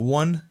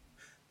One,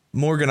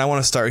 Morgan, I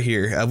want to start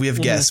here. We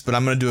have guests, but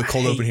I'm going to do a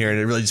cold open here and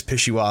it really just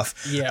piss you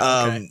off.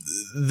 Yeah. Okay.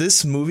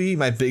 This movie,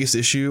 my biggest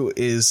issue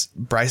is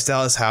Bryce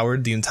Dallas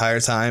Howard the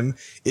entire time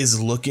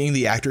is looking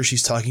the actor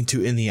she's talking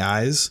to in the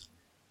eyes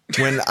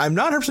when I'm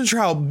not 100% sure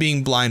how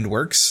being blind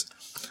works,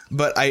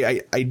 but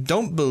I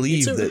don't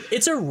believe that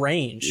it's a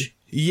range.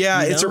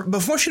 Yeah.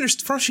 Before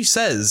she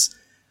says,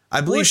 I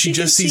believe she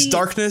just sees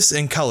darkness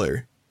and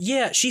color.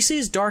 Yeah. She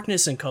sees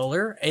darkness and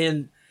color,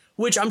 and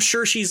which I'm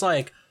sure she's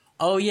like,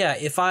 oh yeah,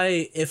 if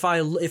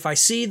I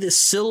see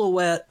this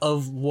silhouette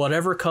of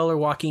whatever color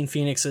Joaquin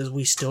Phoenix is,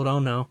 we still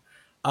don't know.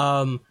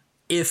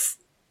 If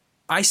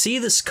I see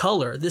this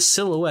color, this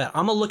silhouette,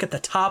 I'm gonna look at the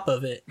top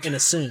of it and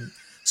assume.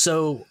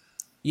 So,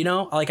 I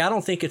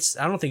don't think it's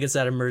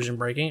that immersion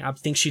breaking. I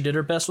think she did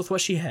her best with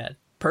what she had.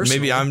 Personally.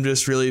 Maybe I'm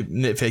just really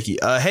nitpicky.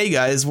 Hey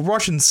guys, we're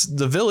watching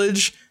The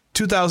Village,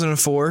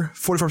 2004,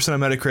 44% on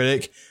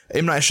Metacritic.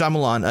 M. Night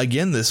Shyamalan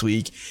again this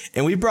week,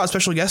 and we brought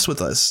special guests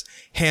with us,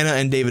 Hannah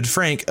and David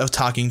Frank of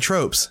Talking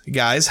Tropes.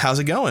 Guys, how's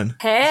it going?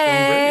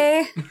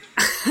 Hey!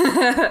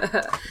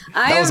 That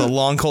was a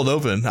long cold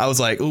open. I was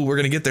like, ooh, we're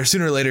gonna get there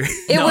sooner or later.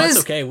 It's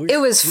okay. It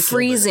was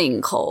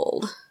freezing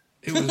cold.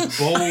 It was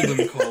bold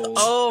and cold.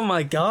 Oh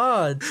my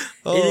god!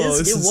 It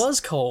was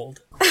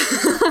cold.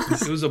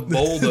 It was a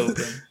bold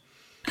open.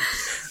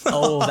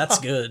 Oh, that's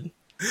good.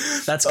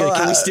 That's good.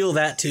 Can we steal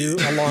that too?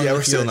 Yeah,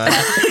 we're stealing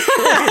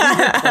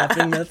that.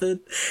 Clapping method.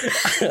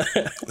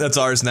 That's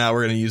ours now.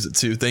 We're going to use it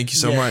too. Thank you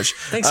so much.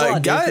 Thanks a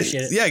lot, guys.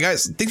 Appreciate it. Yeah,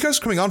 guys. Thank you guys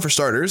for coming on for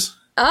starters.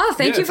 Oh,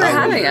 thank you for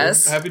having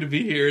us. Happy to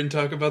be here and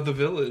talk about The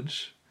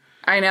Village.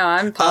 I know.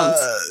 I'm pumped.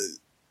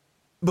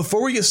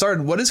 Before we get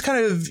started, what is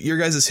kind of your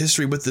guys'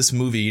 history with this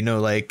movie?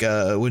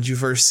 When did you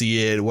first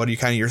see it? What are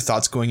kind of your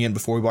thoughts going in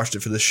before we watched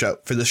it for the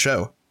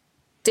show?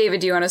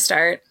 David, do you want to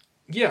start?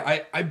 Yeah,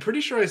 I'm pretty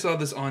sure I saw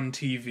this on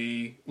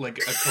TV like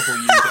a couple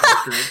years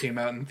after it came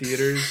out in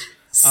theaters.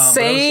 Same.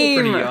 But I was still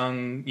pretty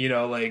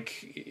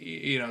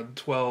young,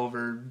 12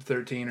 or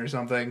 13 or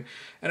something.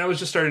 And I was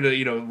just starting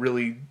to,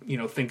 really,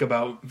 think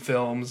about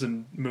films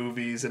and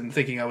movies and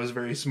thinking I was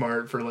very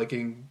smart for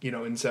liking,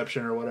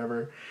 Inception or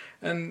whatever.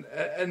 And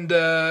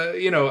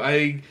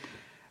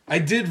I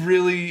did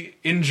really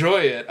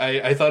enjoy it.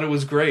 I thought it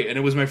was great, and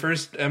it was my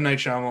first M. Night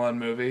Shyamalan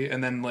movie.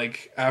 And then,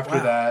 after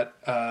that,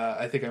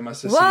 I think I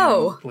must have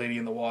seen Lady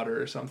in the Water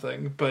or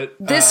something. But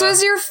this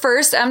was your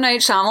first M.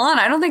 Night Shyamalan?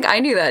 I don't think I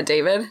knew that,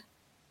 David.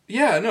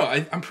 Yeah, no,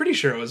 I'm pretty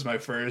sure it was my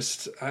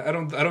first. I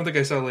don't think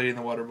I saw Lady in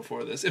the Water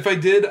before this. If I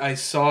did, I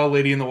saw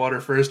Lady in the Water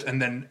first, and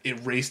then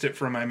erased it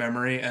from my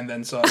memory, and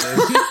then saw this,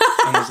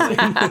 and was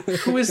like,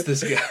 "Who is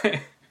this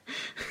guy?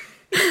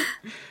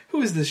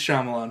 Who is this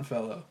Shyamalan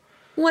fellow?"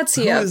 What's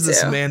he up to? Who is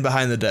this man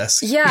behind the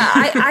desk? Yeah,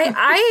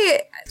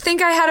 I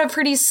think I had a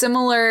pretty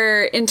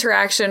similar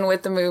interaction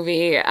with the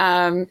movie.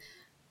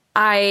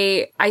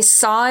 I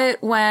saw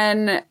it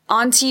when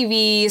on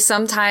TV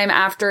sometime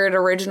after it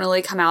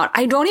originally came out.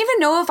 I don't even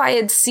know if I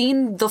had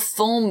seen the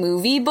full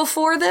movie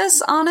before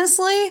this,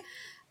 honestly.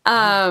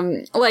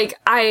 I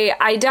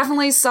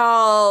definitely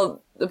saw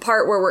the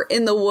part where we're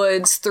in the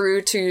woods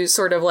through to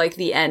sort of like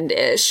the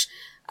end-ish.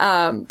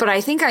 But I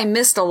think I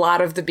missed a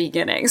lot of the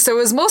beginning. So it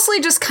was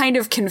mostly just kind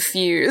of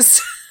confused.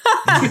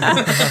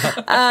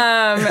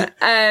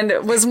 And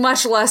was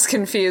much less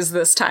confused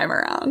this time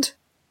around.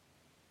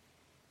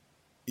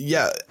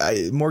 Yeah.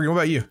 Morgan, what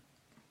about you?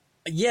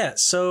 Yeah.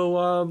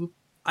 So,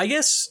 I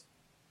guess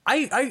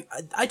I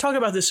talk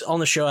about this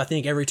on the show. I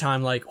think every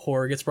time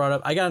horror gets brought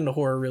up. I got into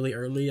horror really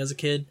early as a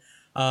kid.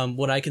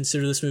 Would I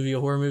consider this movie a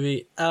horror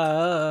movie?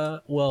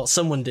 Well,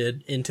 someone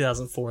did in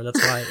 2004.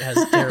 That's why it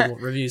has terrible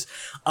reviews.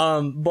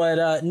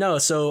 No,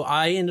 so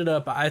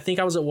I think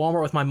I was at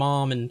Walmart with my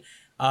mom, and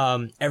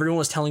everyone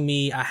was telling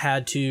me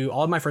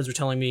all of my friends were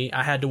telling me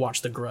I had to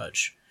watch The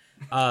Grudge,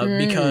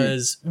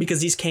 because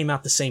these came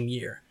out the same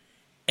year.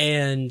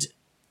 And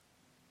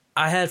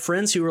I had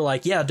friends who were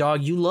like, yeah,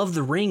 dog, you love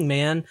The Ring,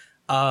 man.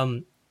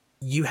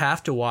 You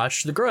have to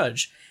watch The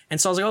Grudge. And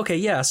so I was like, okay,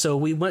 yeah. So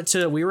we were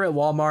at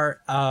Walmart,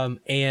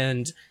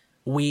 and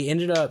we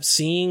ended up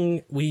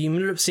seeing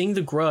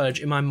The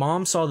Grudge, and my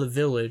mom saw The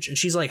Village, and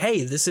she's like,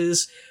 hey, this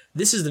is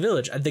The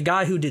Village. The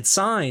guy who did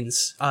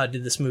Signs,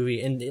 did this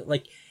movie. And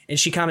and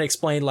she kind of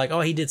explained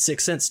oh, he did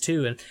Sixth Sense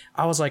too. And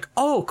I was like,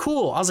 oh,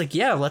 cool. I was like,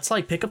 yeah, let's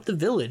pick up The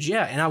Village.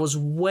 Yeah. And I was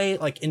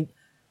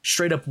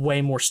straight up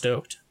way more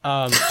stoked,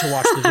 to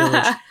watch The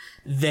Village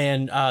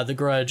than, The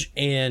Grudge.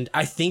 And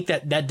I think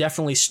that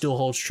definitely still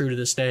holds true to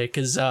this day.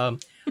 'Cause,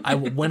 I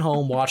went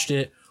home, watched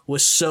it,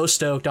 was so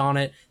stoked on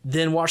it,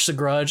 then watched The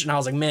Grudge, and I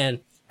was like, man,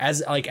 as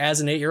an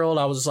 8-year-old,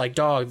 I was like,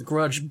 dog, The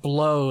Grudge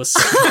blows.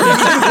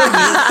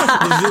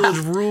 The Village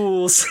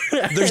rules.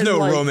 There's no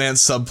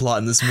romance subplot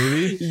in this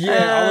movie.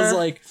 Yeah,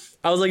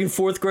 I was in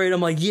 4th grade.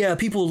 I'm like, yeah,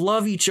 people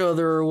love each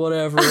other or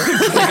whatever.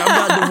 I've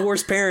got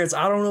divorced parents.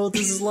 I don't know what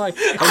this is like.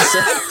 And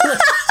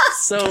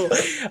so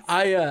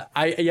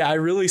I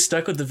really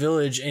stuck with The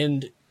Village,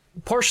 and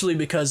partially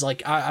because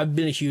I've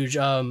been a huge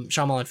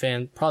Shyamalan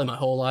fan probably my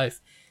whole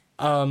life.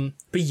 But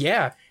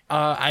yeah,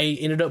 I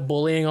ended up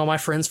bullying all my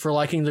friends for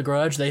liking The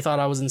Grudge. They thought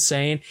I was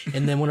insane.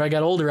 And then when I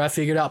got older, I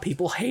figured out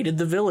people hated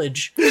The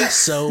Village.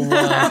 So,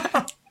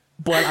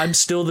 but I'm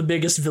still the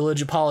biggest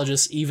Village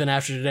apologist even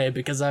after today,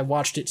 because I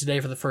watched it today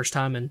for the first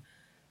time in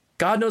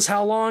God knows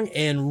how long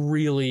and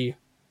really,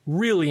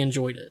 really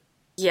enjoyed it.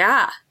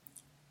 Yeah.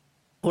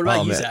 What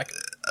about you, man. Zach?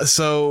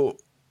 So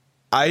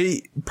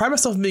I pride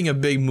myself on being a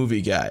big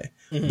movie guy,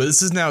 but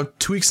this is now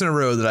 2 weeks in a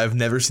row that I've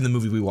never seen the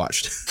movie we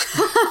watched.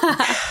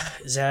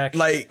 Zach.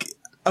 Like,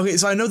 okay,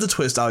 so I know the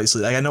twist,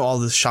 obviously. Like, I know all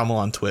the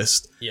Shyamalan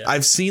twist. Yeah.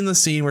 I've seen the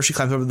scene where she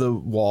climbs over the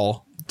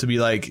wall to be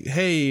like,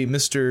 hey,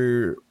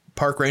 Mr.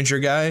 Park Ranger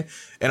guy.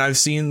 And I've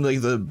seen,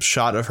 like, the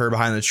shot of her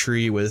behind the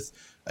tree with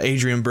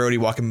Adrian Brody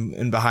walking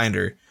in behind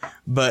her.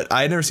 But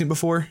I had never seen it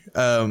before.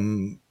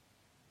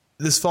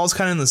 This falls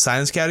kind of in the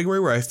science category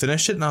where I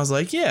finished it and I was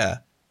like, yeah,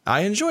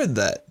 I enjoyed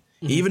that.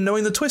 Even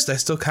knowing the twist, I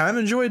still kind of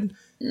enjoyed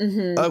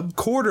a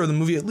quarter of the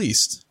movie at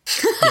least.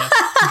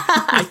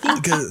 I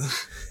think...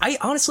 Because...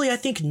 I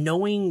think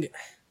knowing,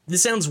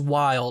 this sounds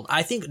wild.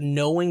 I think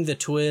knowing the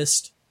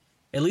twist,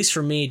 at least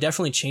for me,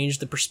 definitely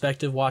changed the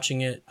perspective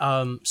watching it.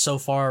 So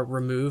far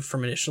removed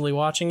from initially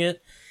watching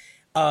it,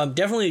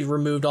 definitely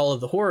removed all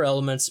of the horror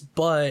elements,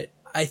 but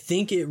I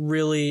think it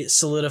really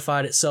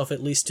solidified itself,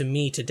 at least to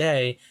me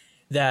today,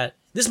 that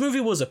this movie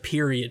was a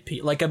period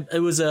piece. Like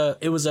it was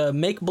a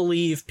make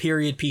believe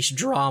period piece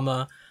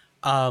drama,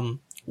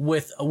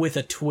 with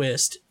a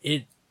twist.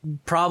 It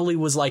probably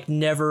was like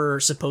never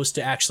supposed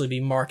to actually be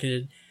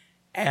marketed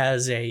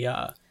as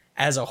a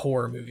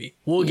horror movie.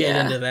 We'll get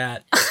into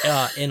that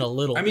in a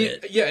little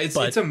bit. Yeah,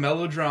 it's a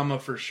melodrama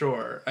for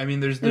sure. I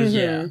mean, there's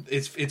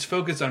it's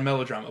focused on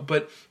melodrama,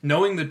 but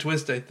knowing the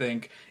twist, I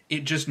think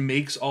it just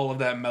makes all of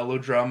that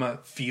melodrama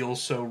feel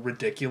so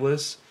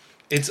ridiculous.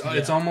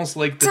 It's almost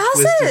like the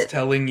twist is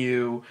telling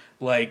you,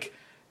 like,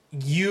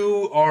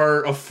 you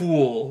are a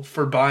fool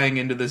for buying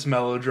into this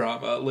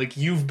melodrama. Like,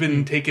 you've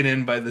been taken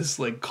in by this,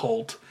 like,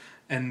 cult,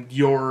 and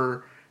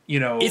you're,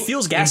 it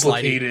feels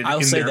gaslighting.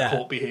 I'll say that.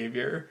 Cult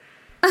behavior.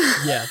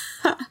 Yeah.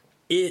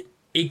 It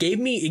gave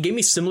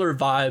me similar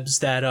vibes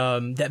that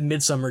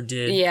Midsommar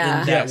did.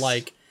 Yeah. In that,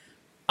 like,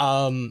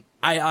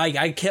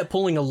 I kept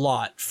pulling a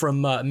lot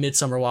from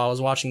Midsommar while I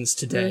was watching this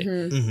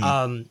today.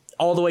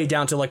 All the way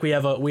down to, like, we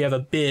have a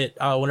bit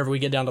whenever we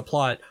get down to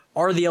plot.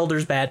 Are the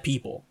elders bad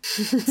people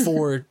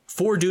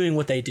for doing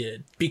what they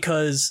did?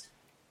 Because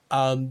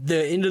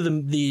the end of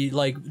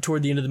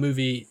toward the end of the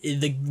movie,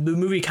 the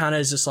movie kind of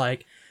is just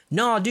like,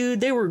 nah,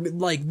 dude, they were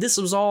like, this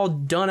was all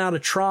done out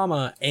of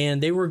trauma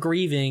and they were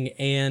grieving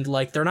and,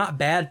 like, they're not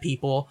bad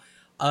people.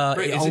 Right,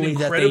 it's only an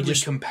that incredibly they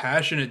just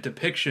compassionate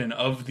depiction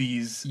of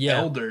these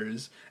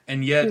elders,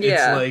 and yet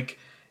it's like,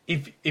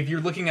 if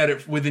you're looking at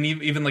it with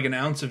even like an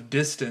ounce of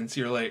distance,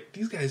 you're like,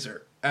 these guys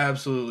are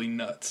absolutely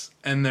nuts,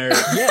 and they're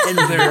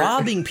they're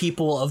robbing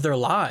people of their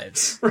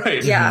lives,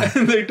 right? Yeah,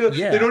 and they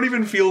don't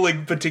even feel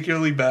like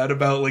particularly bad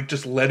about, like,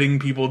 just letting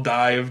people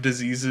die of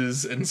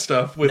diseases and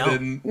stuff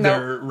within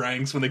their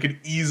ranks when they could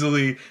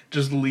easily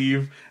just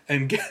leave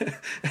and get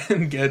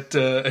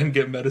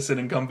medicine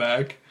and come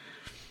back.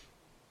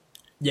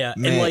 Yeah,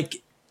 Man. and, like,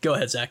 go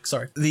ahead, Zach.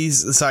 Sorry. like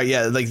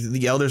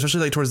the elders,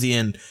 especially like towards the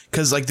end,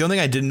 because, like, the only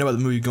thing I didn't know about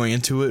the movie going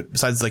into it,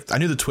 besides, like, I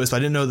knew the twist, but I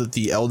didn't know that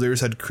the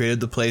elders had created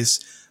the place,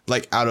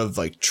 like, out of,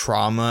 like,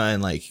 trauma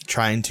and, like,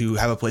 trying to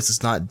have a place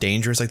that's not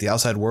dangerous like the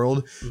outside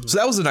world. So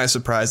that was a nice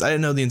surprise. I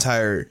didn't know the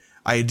entire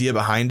idea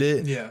behind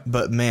it. Yeah.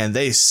 But man,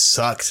 they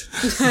sucked.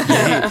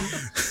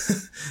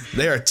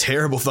 They are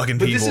terrible fucking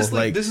But people. this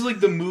is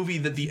like the movie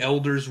that the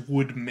elders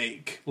would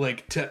make,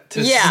 like, to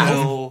Yeah.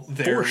 sell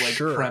their, For like,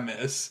 sure.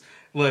 premise,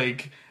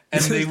 like.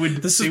 And they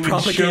would This is show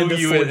propaganda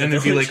you for it, the and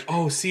it'd be village. like,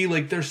 oh, see,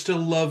 like, there's still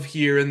love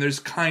here, and there's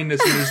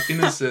kindness, and there's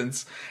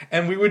innocence.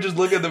 And we would just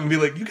look at them and be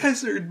like, you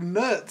guys are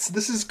nuts.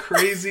 This is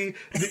crazy.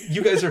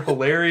 You guys are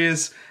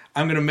hilarious.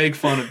 I'm going to make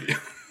fun of you.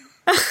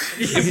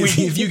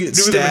 if you get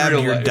do them in stabbed,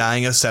 real you're life.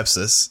 dying of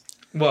sepsis.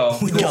 Well,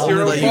 We it's don't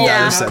your let own you fault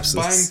die of for not sepsis.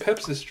 buying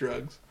Pepsis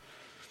drugs.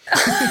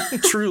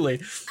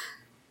 Truly.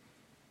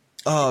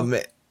 Oh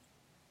man,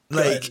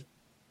 like, ahead.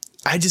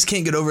 I just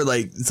can't get over,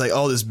 like, it's like,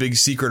 oh, this big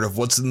secret of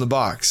what's in the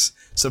box.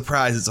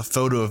 Surprise! It's a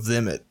photo of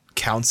them at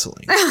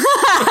counseling. Yeah,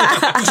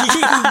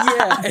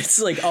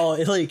 it's like, oh,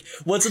 like,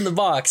 what's in the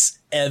box?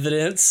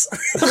 Evidence.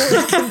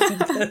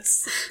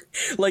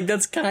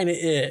 that's kind of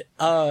it.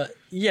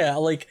 Yeah,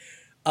 like,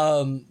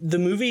 the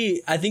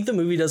movie, I think the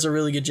movie does a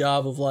really good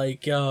job of,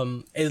 like,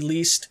 at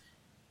least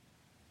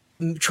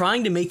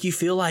trying to make you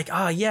feel like,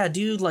 yeah,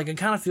 dude, like, I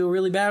kind of feel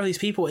really bad for these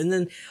people. And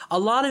then a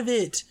lot of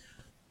it,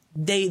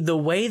 the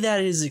way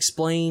that it is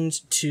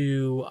explained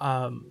to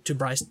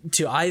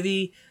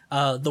Ivy,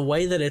 the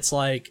way that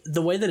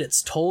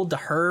it's told to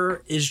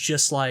her is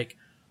just like,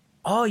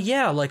 oh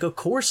yeah, like, of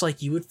course,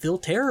 like, you would feel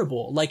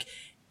terrible. Like,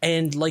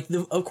 and, like,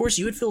 of course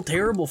you would feel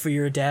terrible for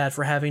your dad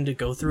for having to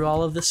go through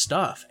all of this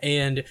stuff.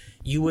 And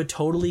you would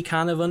totally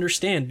kind of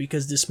understand,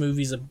 because this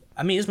movie's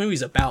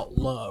about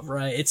love,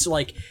 right? It's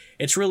like,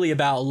 it's really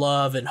about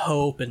love and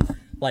hope and,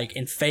 like,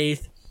 and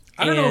faith.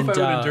 I don't know if I would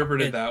And,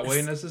 interpret it that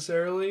way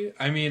necessarily.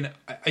 I mean,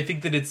 I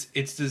think that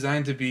it's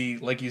designed to be,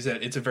 like you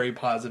said, it's a very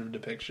positive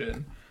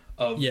depiction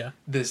of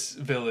this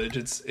village.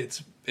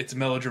 It's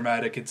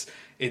melodramatic.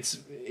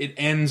 It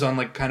ends on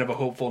like kind of a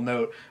hopeful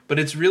note, but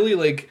it's really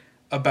like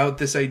about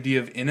this idea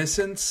of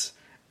innocence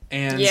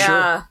and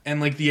and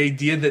like the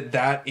idea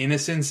that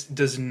innocence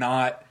does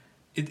not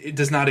it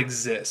does not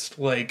exist.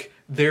 Like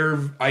their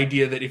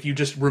idea that if you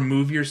just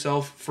remove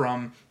yourself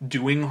from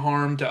doing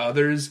harm to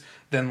others,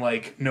 then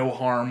like no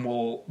harm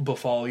will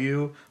befall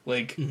you.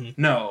 Like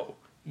no,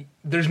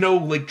 there's no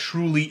like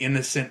truly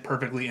innocent,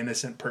 perfectly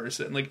innocent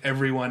person. Like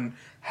everyone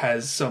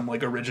has some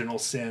like original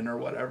sin or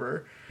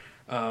whatever.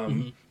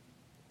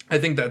 I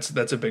think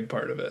that's a big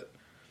part of it.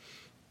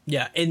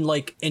 Yeah,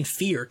 and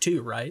fear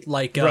too, right?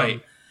 Like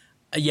right.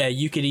 Yeah,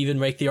 you could even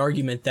make the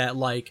argument that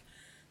like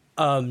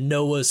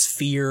Noah's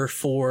fear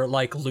for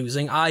like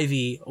losing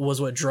Ivy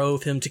was what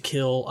drove him to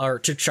kill or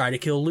to try to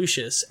kill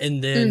Lucius,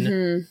 and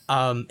then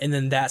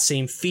that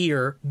same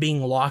fear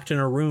being locked in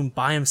a room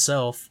by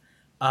himself,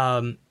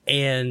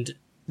 and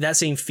that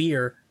same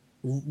fear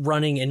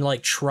running and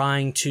like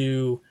trying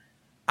to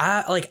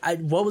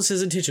what was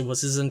his intention?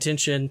 Was his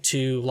intention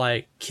to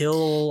like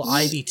kill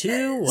Ivy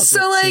too?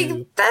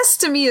 This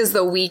to me is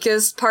the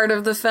weakest part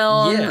of the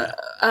film.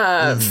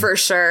 For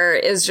sure,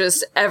 is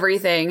just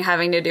everything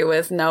having to do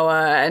with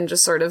Noah and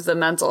just sort of the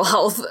mental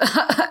health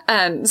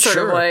and sort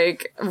of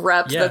like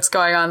rep that's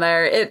going on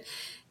there.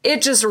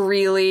 It just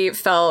really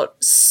felt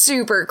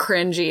super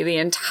cringy the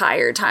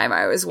entire time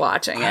I was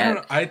watching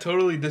it. I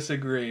totally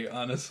disagree,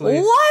 honestly.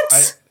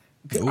 What?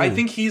 I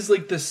think he's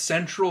like the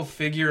central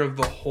figure of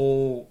the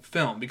whole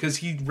film because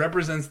he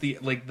represents the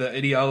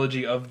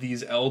ideology of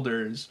these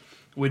elders,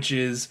 which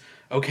is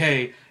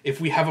okay,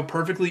 if we have a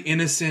perfectly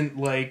innocent,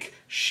 like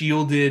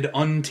shielded,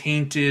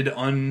 untainted,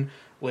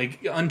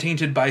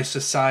 untainted by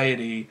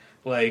society,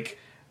 like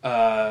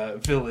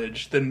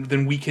village,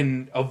 then we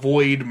can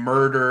avoid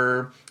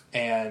murder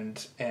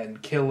and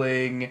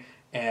killing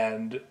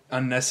and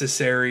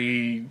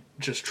unnecessary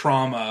just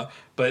trauma.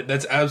 But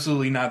that's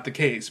absolutely not the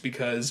case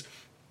because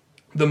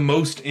the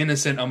most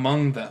innocent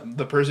among them,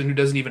 the person who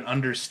doesn't even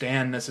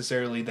understand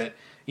necessarily that,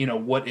 you know,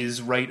 what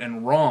is right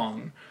and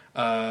wrong,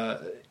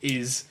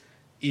 is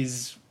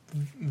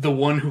the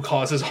one who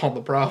causes all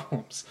the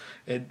problems.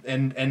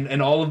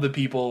 And all of the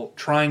people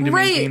trying to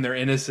maintain their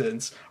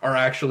innocence are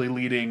actually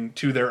leading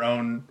to their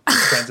own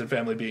friends and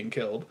family being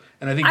killed.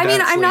 And I think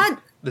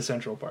that's the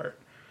central part.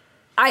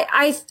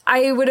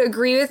 I would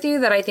agree with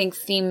you that I think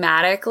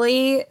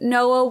thematically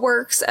Noah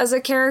works as a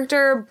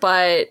character,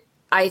 but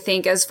I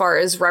think as far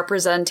as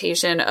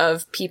representation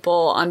of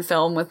people on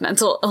film with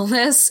mental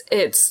illness,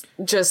 it's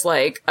just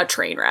like a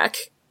train wreck.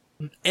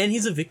 And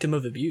he's a victim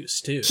of abuse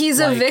too. He's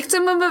a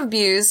victim of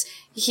abuse.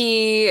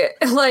 He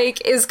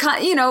like is,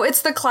 you know,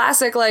 it's the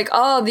classic like,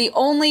 oh, the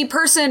only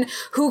person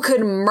who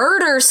could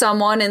murder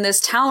someone in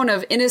this town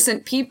of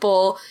innocent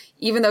people,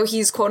 even though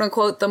he's quote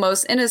unquote the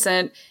most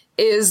innocent,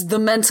 is the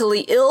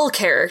mentally ill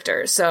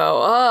character.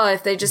 So,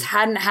 if they just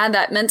hadn't had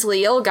that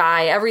mentally ill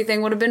guy,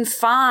 everything would have been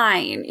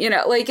fine. You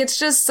know, like it's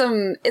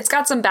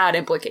got some bad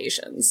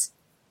implications.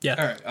 Yeah.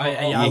 All right.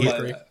 I'll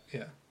agree.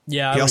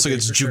 Yeah. He also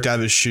gets juked out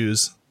of his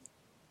shoes.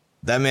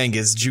 That man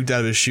gets juked out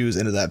of his shoes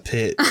into that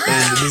pit.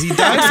 And does he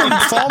die from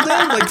fall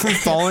down? Like from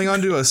falling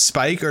onto a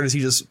spike, or does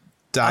he just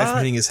die from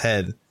hitting his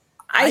head?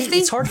 I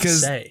think it's hard to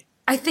say.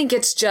 I think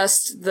it's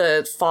just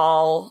the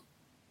fall.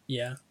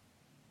 Yeah.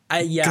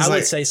 I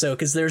would say so,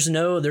 because there's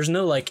no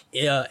like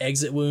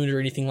exit wound or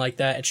anything like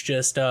that. It's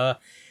just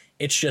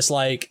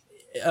like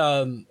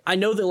I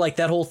know that like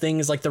that whole thing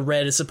is like the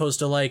red is supposed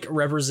to like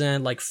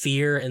represent like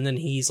fear, and then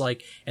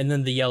and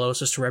then the yellow is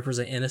just to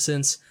represent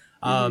innocence.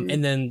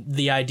 And then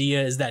the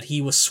idea is that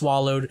he was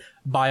swallowed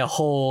by a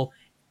hole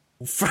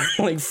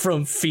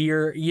from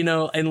fear, you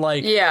know, and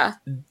like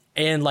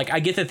and like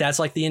I get that that's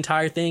like the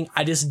entire thing.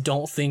 I just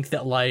don't think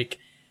that like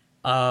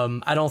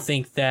I don't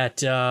think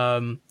that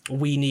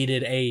we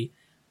needed a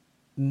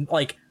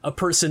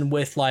person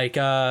with like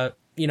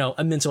you know,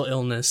 a mental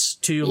illness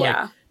to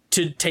like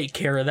to take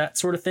care of that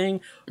sort of thing.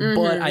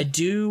 But I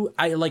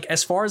like,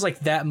 as far as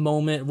like that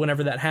moment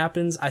whenever that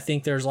happens, I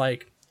think there's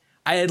like,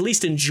 I at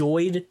least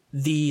enjoyed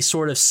the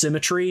sort of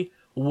symmetry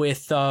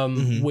with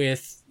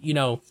with, you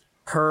know,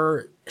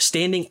 her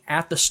standing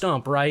at the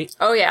stump, right?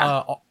 Oh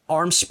yeah.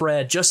 Arms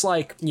spread, just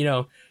like, you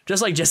know,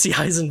 just like Jesse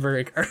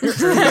Eisenberg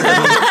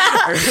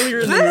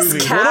earlier in the movie.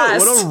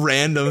 Cast. What a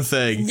random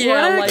thing.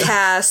 Yeah, what a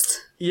cast.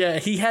 Yeah,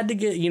 he had to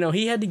get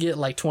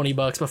like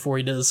 $20 before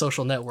he did the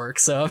Social Network.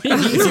 So I mean,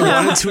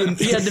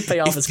 he had to pay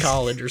off his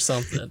college or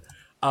something.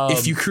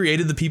 If you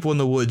created the people in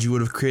the woods, you would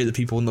have created the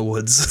people in the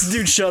woods.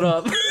 Dude, shut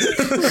up. Fucking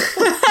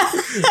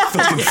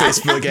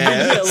Facebook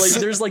ass. Yeah, like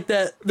there's like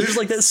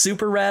that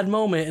super rad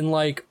moment and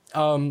like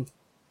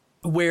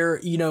where,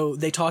 you know,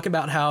 they talk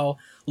about how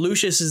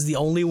Lucius is the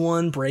only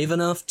one brave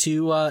enough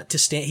to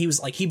stand. He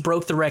was like, he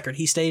broke the record.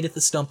 He stayed at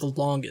the stump the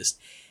longest.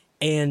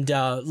 And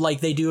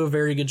like they do a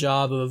very good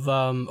job of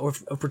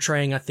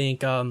portraying, I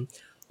think,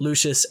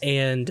 Lucius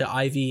and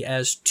Ivy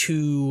as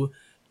two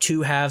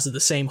two halves of the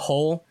same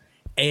whole.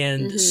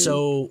 And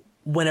so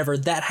whenever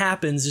that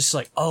happens, it's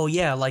like, oh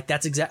yeah, like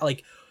that's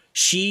exactly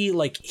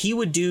like he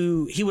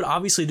would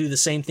obviously do the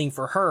same thing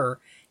for her.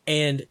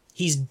 And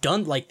he's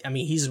done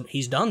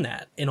he's done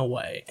that in a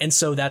way. And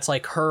so that's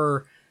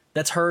her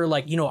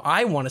like,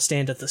 I want to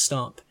stand at the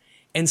stump.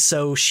 And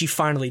so she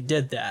finally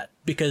did that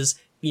because,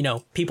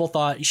 people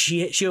thought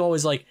she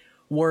always like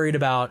worried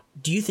about,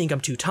 do you think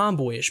I'm too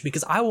tomboyish?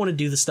 Because I want to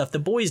do the stuff that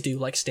boys do,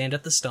 like stand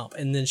at the stump.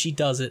 And then she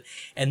does it.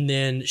 And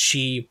then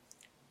she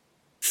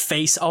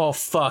faces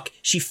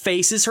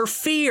her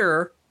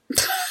fear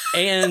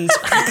and,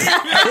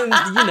 and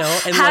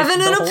having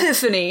like, an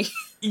epiphany.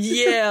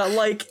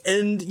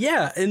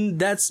 And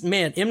that's,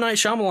 man, M. Night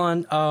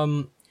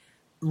Shyamalan,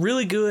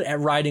 really good at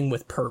writing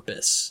with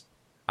purpose,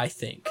 I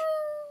think.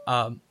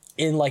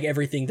 In like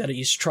everything that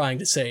he's trying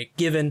to say,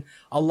 given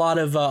a lot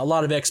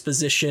of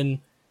exposition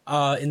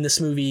in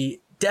this movie,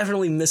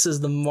 definitely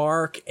misses the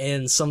mark,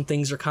 and some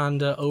things are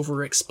kind of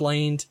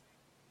over-explained.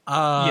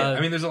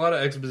 There's a lot of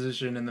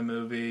exposition in the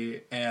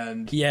movie,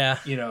 and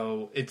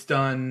it's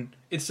done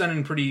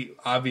in pretty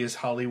obvious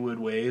Hollywood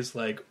ways,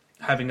 like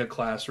having a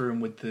classroom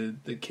with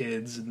the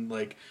kids, and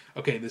like,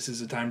 okay, this is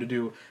a time to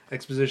do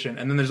exposition,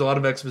 and then there's a lot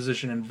of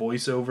exposition in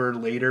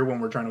voiceover later when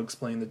we're trying to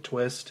explain the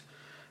twist,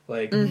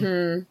 like.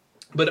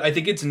 But I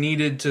think it's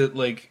needed to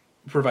like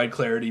provide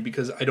clarity,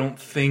 because I don't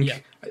think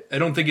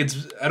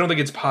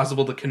it's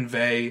possible to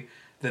convey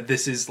that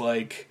this is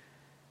like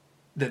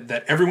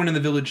that everyone in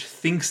the village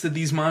thinks that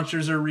these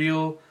monsters are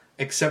real,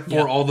 except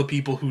for all the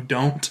people who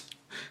don't.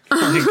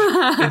 Like,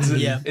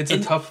 it's a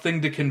tough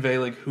thing to convey,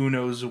 like who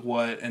knows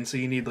what, and so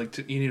you need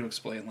to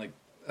explain like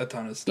a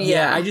ton of stuff.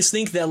 Yeah, I just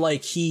think that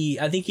like he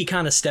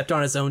kind of stepped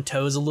on his own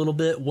toes a little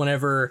bit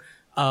whenever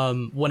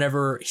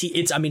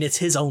it's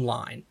his own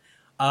line.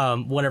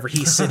 Whenever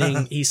he's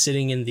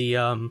sitting in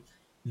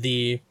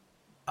the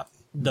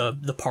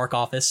park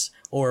office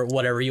or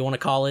whatever you want to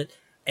call it,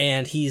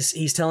 and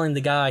he's telling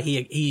the guy,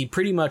 he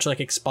pretty much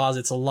like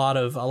exposits a lot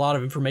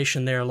of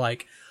information there,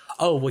 like,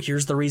 oh, well,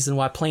 here's the reason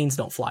why planes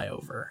don't fly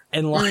over,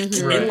 and like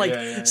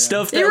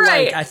stuff that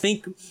like I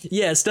think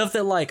stuff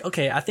that like,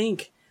 okay, I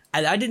think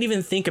I didn't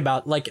even think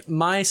about, like,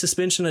 my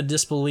suspension of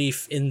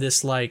disbelief in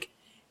this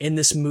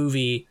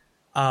movie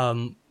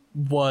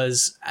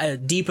was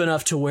deep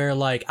enough to where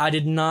like I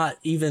did not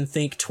even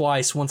think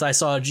twice once I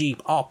saw a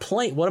Jeep. Oh,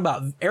 plane. What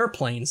about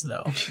airplanes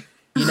though?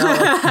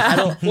 I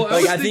don't. Well,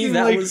 I think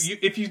that was,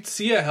 if you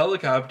see a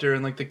helicopter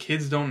and like the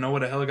kids don't know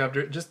what a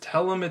helicopter, just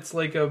tell them it's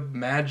like a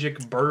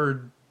magic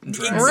bird.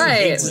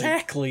 Right.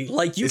 Exactly.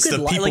 Like you It's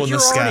could the lie, people like in you're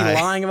the already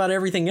sky. lying about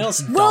everything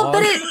else. Well, dog.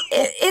 but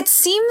it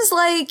seems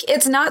like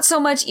it's not so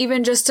much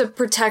even just to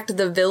protect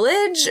the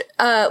village,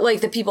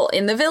 like the people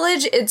in the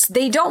village. It's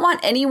they don't want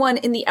anyone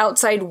in the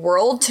outside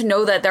world to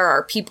know that there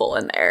are people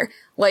in there.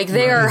 Like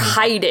they are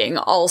hiding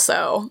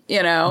also,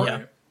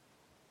 Yeah.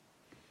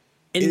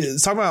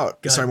 It's talking about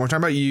we're talking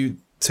about you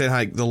saying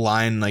like the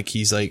line, like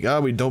he's like, oh,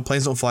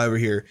 planes don't fly over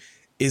here.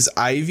 Is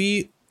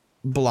Ivy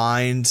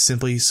blind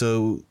simply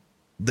so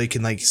they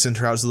can like send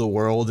her out to the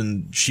world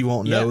and she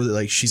won't know that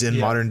like she's in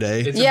modern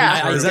day? It's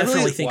I Is that definitely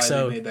really think why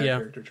so. they made that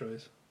character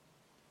choice.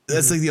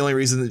 That's like the only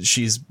reason that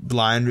she's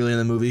blind really in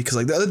the movie, because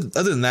like other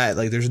than that,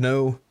 like there's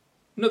no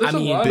there's a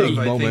lot big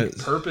of moment. I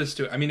think purpose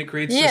to it. I mean, it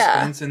creates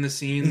suspense in the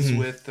scenes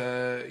with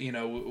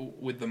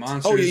with the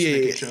monsters.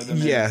 They can show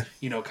them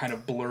in, kind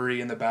of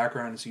blurry in the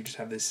background, so you just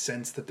have this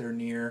sense that they're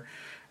near.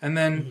 And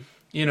then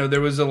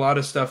there was a lot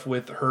of stuff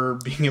with her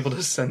being able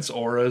to sense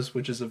auras,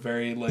 which is a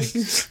very like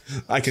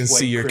I can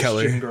see your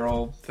Christian color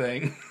girl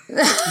thing.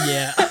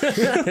 Yeah.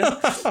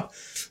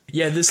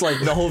 This like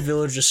the whole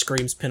village just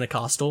screams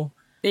Pentecostal.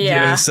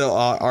 Yeah. So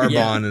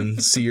Arbonne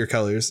and see your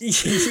colors.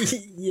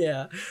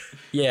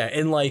 Yeah,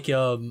 and like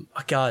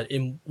God,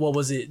 and what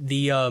was it?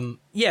 The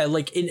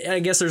I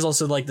guess there's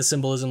also like the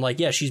symbolism, like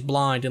she's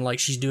blind and like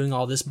she's doing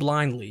all this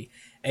blindly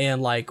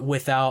and like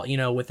without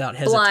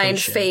hesitation. Blind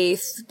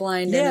faith,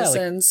 blind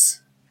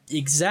innocence.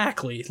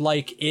 Exactly.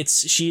 Like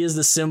she is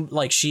the symbolism,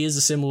 like she is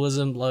the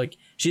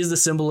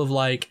symbol of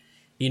like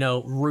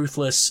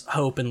ruthless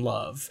hope and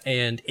love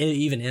and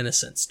even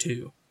innocence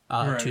too.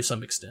 To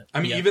some extent.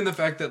 I mean, even the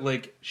fact that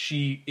like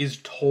she is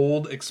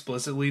told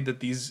explicitly that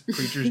these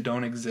creatures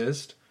don't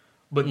exist,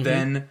 but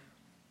then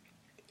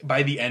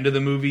by the end of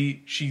the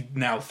movie, she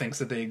now thinks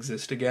that they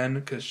exist again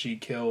because she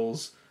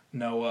kills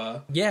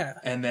Noah. Yeah.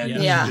 And then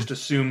she just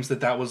assumes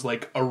that was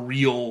like a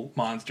real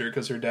monster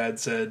because her dad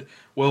said,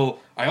 well,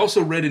 I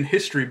also read in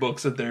history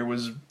books that there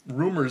was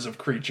rumors of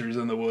creatures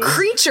in the woods.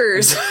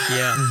 Creatures.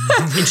 Yeah.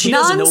 And she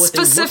doesn't know what they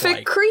look Non-specific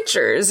like.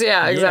 creatures.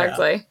 Yeah,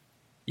 exactly.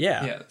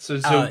 Yeah. Yeah.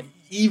 So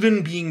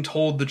even being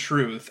told the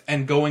truth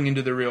and going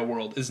into the real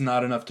world is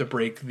not enough to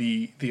break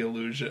the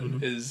illusion.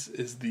 Is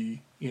the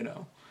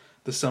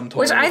the sum total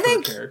Which I of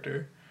think, her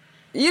character.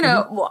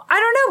 Well, I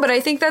don't know, but I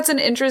think that's an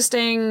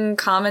interesting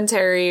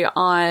commentary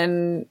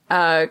on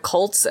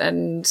cults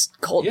and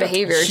cult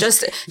behavior,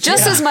 just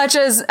as much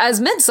as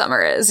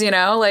Midsommar is.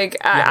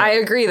 I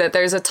agree that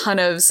there's a ton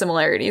of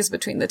similarities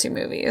between the two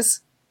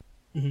movies.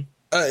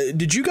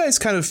 Did you guys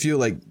kind of feel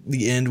like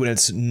the end when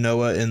it's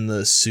Noah in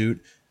the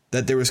suit,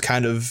 that there was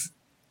kind of,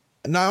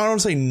 I don't want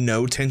to say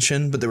no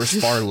tension, but there was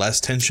far less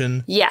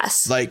tension?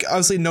 Yes. Like,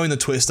 obviously knowing the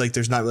twist, like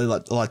there's not really a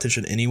lot of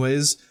tension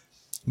anyways.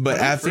 But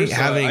When I after first saw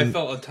it, having, I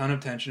felt a ton of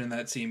tension in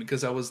that scene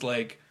because I was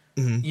like,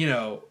 you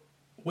know,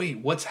 wait,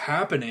 what's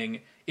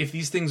happening? If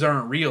these things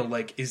aren't real,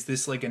 like, is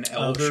this like an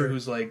elder sure.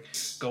 who's like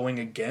going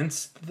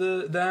against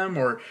them,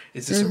 or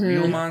is this a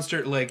real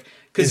monster? Like, is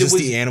because this it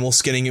was the animal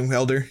skinning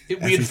elder?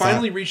 we had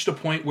finally reached a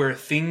point where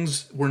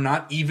things were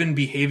not even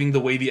behaving the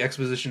way the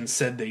exposition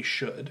said they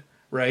should.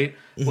 Right?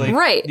 Like,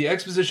 Right. the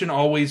exposition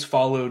always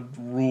followed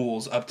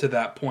rules up to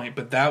that point,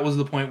 but that was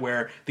the point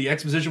where the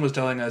exposition was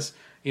telling us,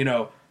 you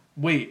know,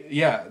 wait,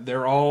 yeah,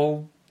 they're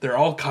all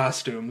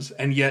costumes,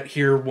 and yet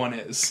here one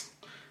is.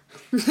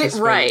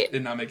 Despite Right.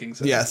 it not making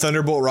sense. Yeah,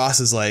 Thunderbolt Ross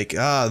is like,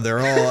 they're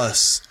all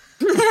us.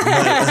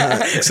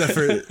 Except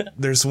for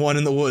there's one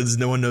in the woods,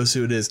 no one knows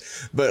who it is.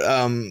 But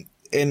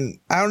and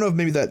I don't know if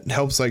maybe that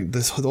helps, like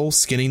this whole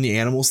skinning the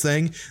animals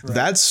thing. Right.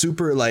 That's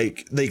super,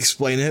 like, they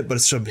explain it, but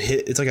it's a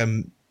hit. It's like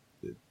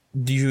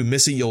do you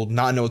miss it, you'll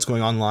not know what's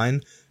going on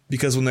line,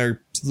 because when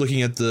they're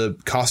looking at the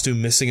costume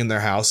missing in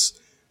their house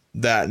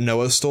that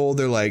Noah stole,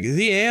 they're like,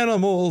 the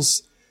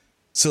animals.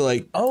 So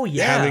like, Oh,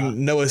 yeah.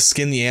 having Noah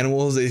skin the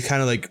animals, they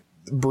kind of like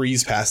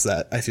breeze past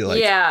that, I feel like.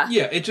 Yeah.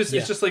 Yeah, it's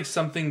just like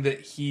something that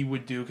he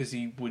would do because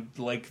he would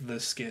like the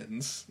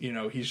skins. You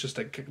know, he's just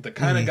the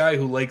kind of guy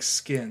who likes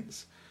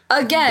skins.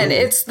 Again,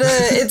 it's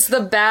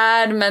the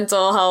bad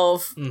mental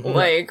health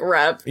like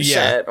rep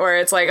shit where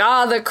it's like,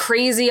 the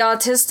crazy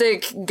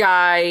autistic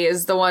guy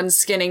is the one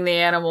skinning the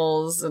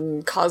animals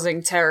and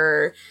causing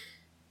terror.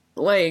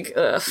 Like,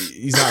 ugh.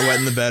 He's not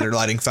wetting the bed or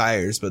lighting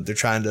fires, but they're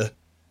trying to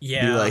be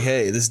like,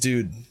 hey, this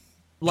dude,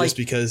 Like- just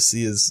because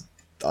he is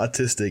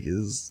autistic,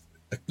 is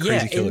a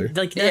crazy killer. And,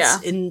 like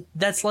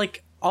that's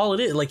like all it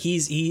is. Like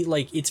he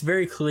like it's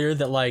very clear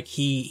that like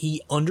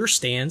he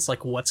understands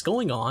like what's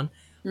going on.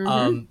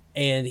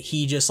 And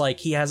he just like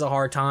he has a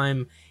hard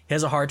time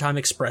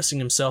expressing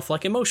himself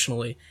like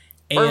emotionally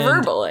Or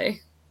verbally.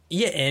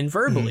 Yeah, and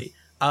verbally.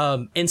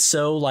 And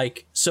so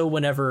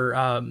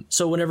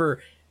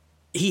whenever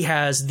he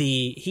has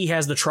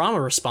the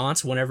trauma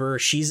response whenever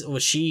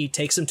she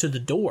takes him to the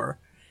door,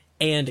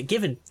 and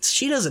given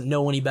she doesn't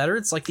know any better,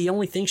 it's like the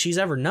only thing she's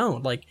ever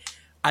known. Like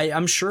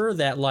I'm sure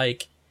that,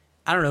 like,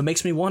 I don't know, it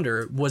makes me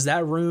wonder, was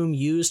that room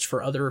used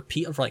for other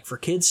people, like for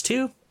kids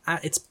too?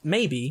 It's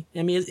maybe.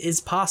 I mean, it's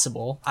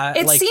possible.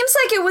 It seems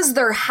like it was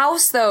their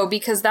house, though,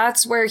 because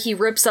that's where he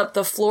rips up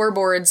the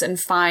floorboards and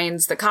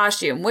finds the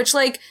costume, which,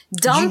 like,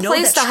 dumb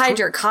place to hide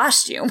your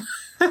costume.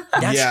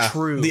 That's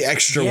true. The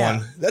extra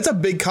one. That's a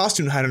big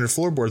costume to hide under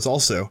floorboards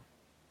also.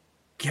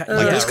 Yeah,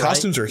 Like, those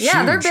costumes are huge.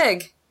 Yeah, they're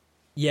big.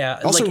 Yeah,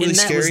 Also like, really and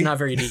that scary. was not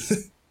very neat.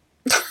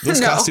 Those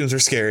No. costumes are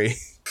scary.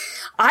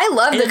 I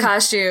love the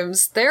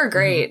costumes. They're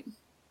great.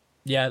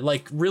 Yeah,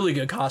 like really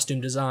good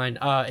costume design,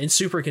 and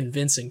super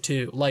convincing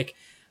too. Like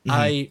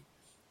I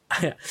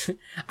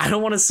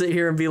don't want to sit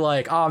here and be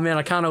like, oh man,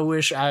 I kind of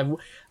wish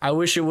I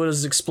wish it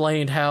was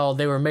explained how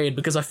they were made,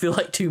 because I feel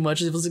like too much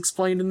was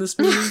explained in this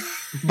movie.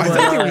 I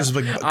think they were just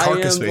like a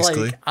carcass,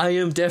 basically. Like, I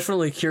am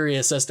definitely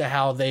curious as to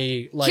how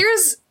they like.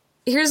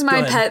 Here's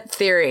my pet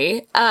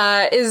theory.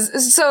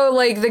 Is so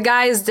like the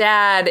guy's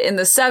dad in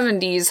the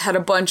 70s had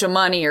a bunch of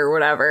money or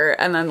whatever,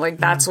 and then like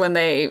that's when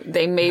they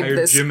made Hired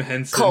this Jim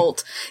Henson.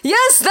 cult.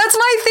 Yes, that's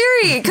my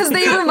theory, because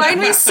they remind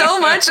me so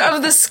much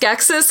of the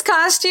Skeksis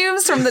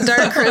costumes from the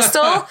Dark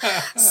Crystal.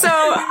 So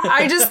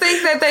I just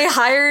think that they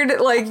hired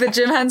like the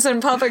Jim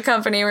Henson Puppet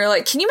Company. We're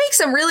like, can you make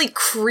some really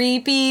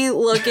creepy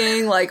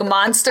looking like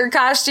monster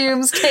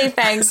costumes? Okay,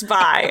 thanks,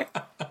 bye.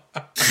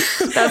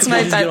 That's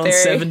my Get pet on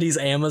theory.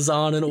 70s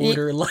Amazon and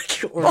order these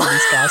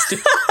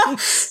costumes.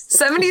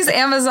 70s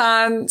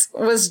Amazon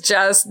was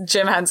just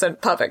Jim Henson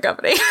Puppet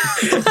Company.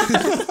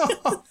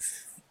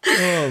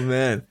 Oh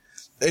man.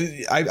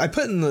 And I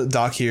put in the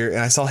doc here, and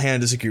I saw Hannah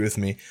disagree with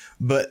me,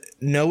 but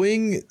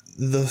knowing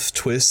the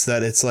twist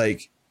that it's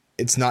like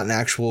it's not an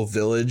actual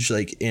village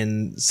like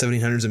in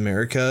 1700s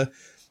America,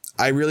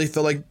 I really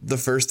feel like the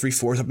first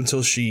 3/4 up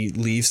until she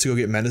leaves to go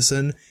get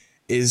medicine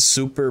is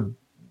super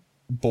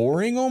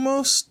boring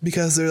almost,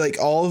 because they're like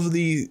all of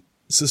the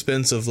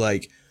suspense of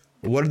like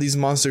what are these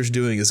monsters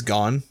doing is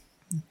gone.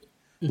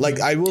 Like,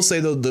 I will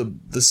say though,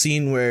 the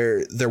scene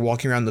where they're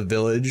walking around the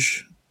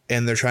village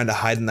and they're trying to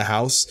hide in the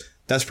house,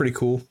 that's pretty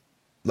cool.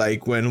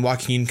 Like when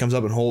Joaquin comes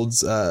up and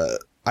holds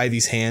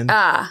Ivy's hand,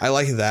 I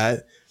like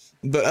that.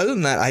 But other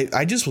than that,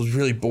 I just was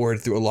really bored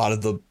through a lot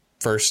of the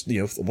first,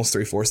 almost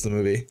 3/4 of the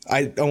movie.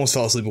 I almost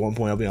fell asleep at one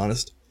point, I'll be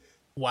honest.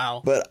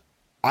 Wow. But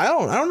I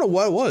don't know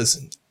what it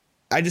was.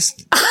 I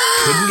just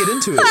couldn't get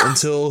into it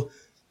until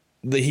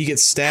he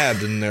gets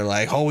stabbed, and they're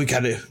like, "Oh, we got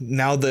to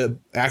now." The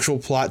actual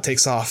plot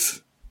takes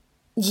off.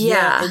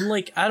 Yeah. And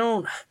like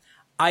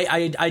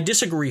I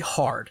disagree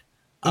hard.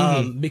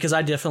 Because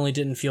I definitely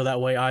didn't feel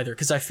that way either.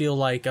 Because I feel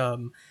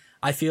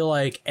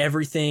like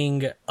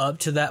everything up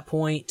to that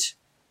point,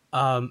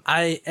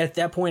 at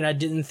that point I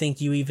didn't think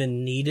you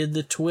even needed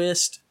the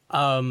twist.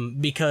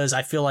 because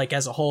I feel like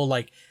as a whole,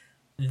 like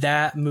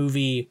that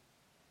movie,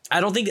 I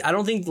don't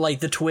think like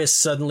the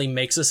twist suddenly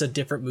makes us a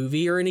different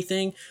movie or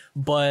anything,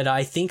 but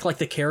I think like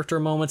the character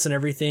moments and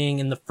everything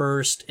in the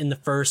first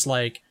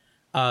like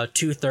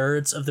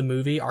 2/3 of the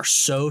movie are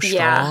so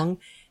strong,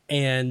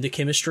 and the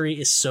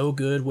chemistry is so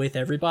good with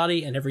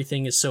everybody, and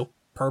everything is so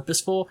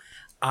purposeful.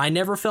 I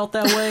never felt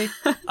that way.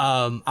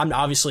 I'm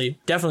obviously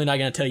definitely not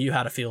going to tell you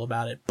how to feel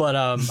about it, but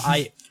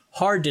I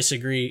hard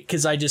disagree,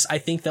 because I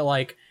think that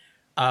like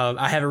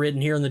I have it written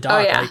here in the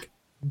doc, like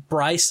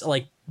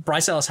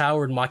Bryce Dallas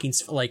Howard and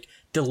Joaquin's like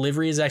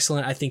delivery is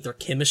excellent. I think their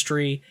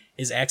chemistry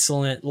is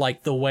excellent.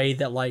 Like the way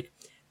that like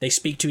they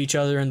speak to each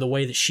other and the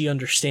way that she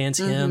understands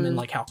him and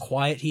like how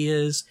quiet he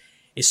is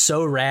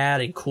so rad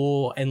and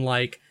cool. And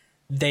like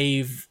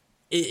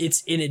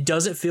it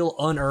doesn't feel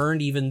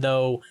unearned, even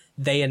though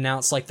they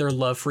announce like their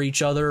love for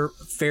each other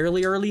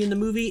fairly early in the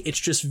movie. It's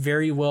just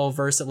very well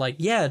versed at like,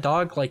 yeah,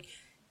 dog, like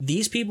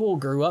these people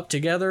grew up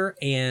together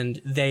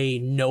and they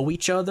know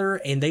each other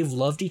and they've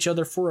loved each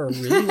other for a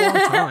really long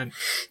time.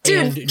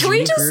 Dude, and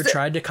Judy Greer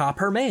tried to cop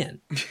her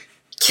man.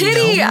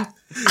 Kitty! You know?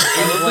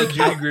 I love that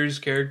Judy Greer's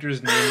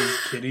character's name is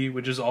Kitty,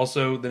 which is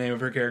also the name of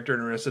her character in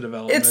Arrested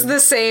Development. It's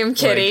the same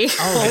Kitty. Like,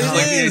 I just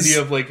like the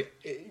idea of like,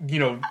 you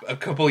know, a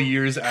couple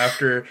years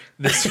after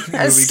this movie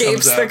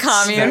Escapes comes out, the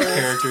commune. that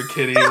character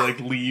Kitty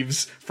like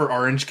leaves for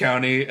Orange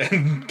County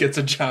and gets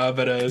a job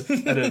at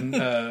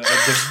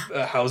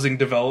a housing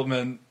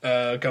development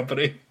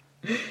company.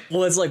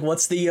 Well, it's like,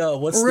 what's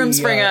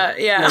Rumspringa,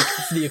 like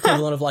the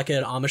equivalent of like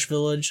an Amish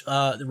village,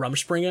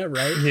 Rumspringa,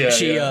 right? Yeah,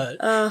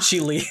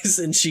 she leaves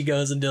and she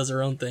goes and does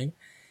her own thing.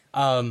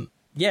 And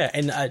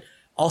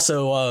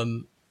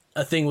also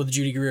a thing with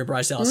Judy Greer,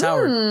 Bryce Dallas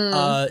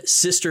Howard,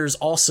 sisters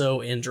also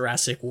in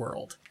Jurassic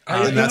World.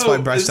 And that's why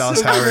Bryce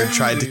Dallas Howard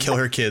tried to kill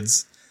her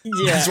kids.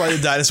 Yeah. That's why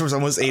the dinosaurs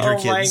almost ate her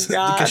kids. My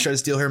God. Because she tried to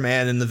steal her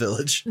man in the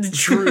village.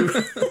 True.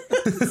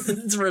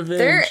 It's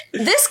revenge.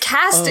 This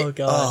cast, Oh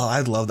God. Oh,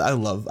 I love that. I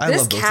love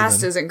this both cast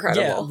of them. is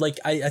incredible. Yeah,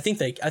 like I think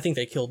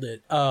they killed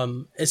it.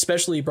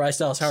 Especially Bryce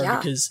Dallas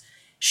Howard, because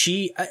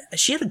she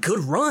had a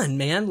good run,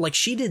 man. Like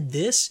she did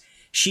this.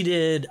 She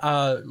did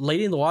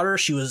Lady in the Water.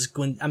 She was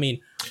Gwen. I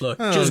mean, look,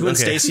 she was Gwen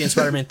Stacy in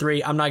Spider-Man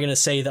 3. I'm not gonna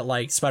say that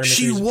like Spider-Man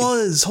 3 She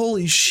was.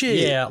 Holy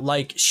shit. Yeah,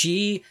 like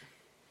she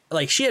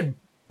had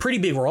pretty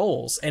big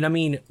roles. And I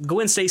mean,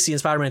 Gwen Stacy in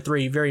Spider-Man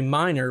 3, very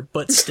minor,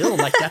 but still,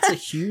 like that's a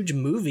huge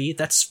movie.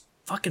 That's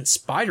fucking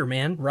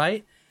Spider-Man,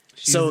 right?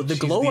 So the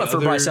glow up for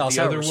Bryce Dallas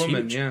Howard was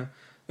woman, huge. yeah.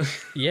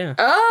 Yeah.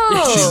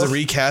 Oh, She's the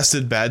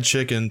recasted bad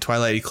chick in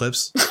Twilight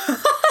Eclipse.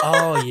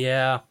 Oh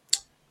yeah.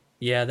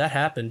 Yeah, that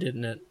happened,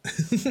 didn't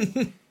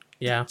it?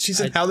 Yeah. She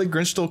said, "How the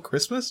Grinch Stole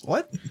Christmas."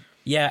 What?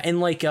 Yeah, and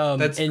like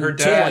That's and her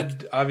to,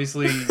 dad,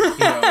 obviously, you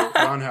know,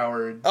 Ron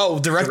Howard. Oh,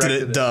 directed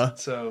it. Duh.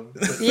 So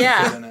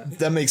Yeah.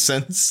 That makes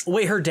sense.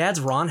 wait, her dad's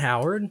Ron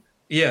Howard?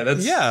 Yeah,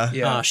 that's Yeah.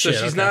 Oh, so shit,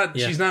 she's okay.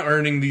 she's not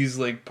earning these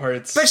like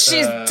parts, But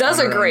she does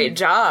on a her great own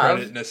job.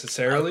 credit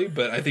necessarily.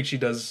 But I think she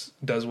does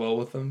well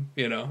with them.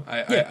 You know,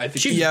 I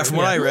think she- Yeah, from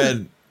what Yeah. I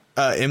read,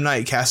 M.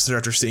 Night casted her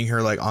after seeing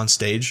her like on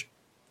stage,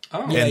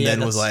 Oh, and yeah,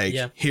 then was that's- like,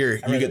 yeah. "Here,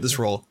 I you read get it. this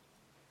role."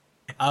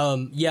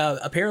 Yeah,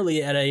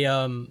 apparently at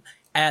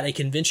a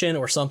convention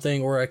or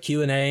something, or a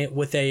Q&A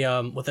with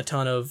a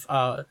ton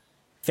of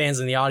fans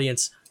in the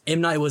audience,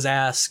 M. Night was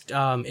asked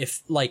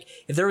if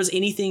there was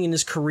anything in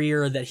his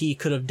career that he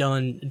could have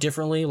done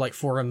differently, like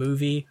for a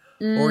movie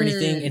or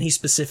anything, and he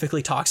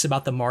specifically talks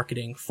about the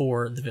marketing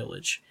for The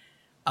Village.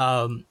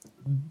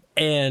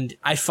 And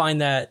I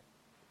find that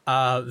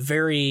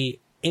very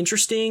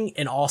interesting,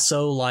 and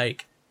also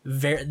like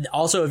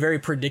also a very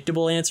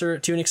predictable answer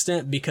to an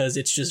extent, because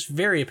it's just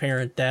very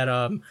apparent that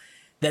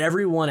that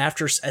everyone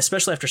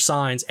especially after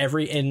Signs,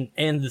 and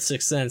The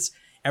Sixth Sense,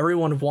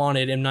 everyone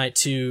wanted M. Night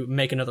to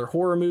make another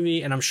horror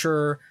movie, and I'm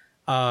sure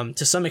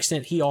to some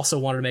extent he also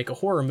wanted to make a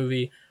horror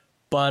movie,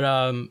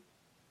 but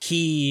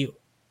he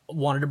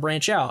wanted to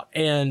branch out,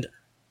 and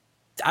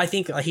I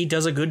think he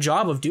does a good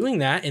job of doing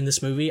that in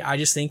this movie. I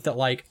just think that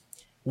like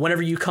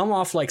whenever you come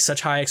off like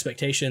such high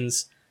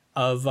expectations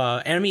of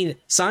and I mean,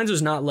 Signs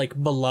was not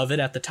like beloved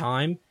at the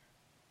time.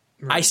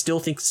 Right. I still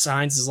think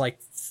Signs is like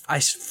I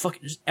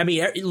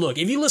mean, look,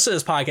 if you listen to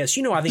this podcast,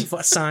 you know I think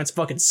Signs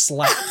fucking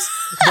slaps.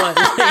 But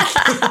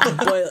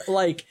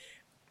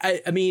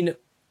I mean,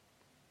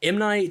 M.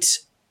 Night,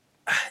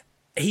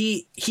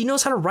 he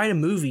knows how to write a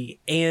movie,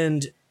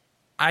 and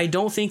I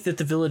don't think that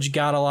The Village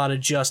got a lot of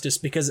justice,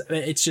 because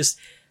it's just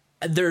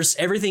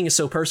everything is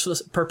so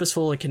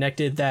purposeful and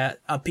connected that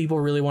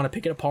people really want to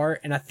pick it apart,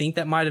 and I think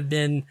that might have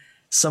been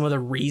some of the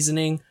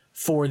reasoning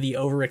for the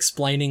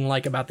over-explaining,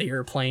 like about the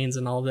airplanes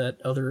and all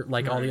that other,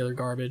 like all the other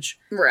garbage.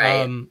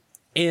 Right.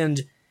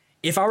 And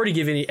if I were to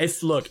give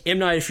look, M.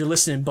 Night, if you're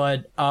listening,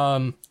 bud,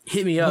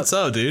 hit me up. What's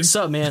up, dude? What's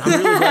up, man? I'm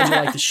really glad you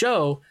like the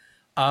show.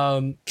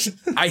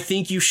 I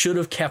think you should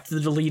have kept the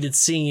deleted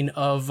scene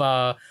of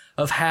how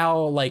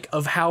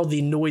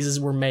the noises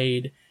were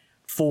made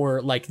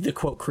for like the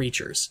quote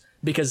creatures,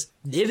 because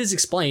it is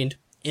explained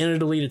in a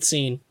deleted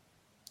scene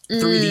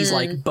through these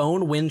like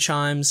bone wind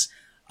chimes,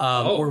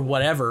 or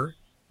whatever.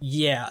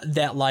 Yeah,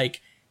 that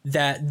like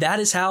that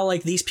is how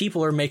like these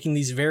people are making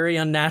these very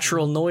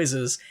unnatural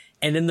noises.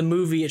 And in the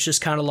movie, it's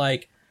just kind of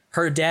like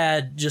her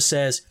dad just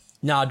says,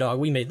 "Nah, dog,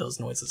 we made those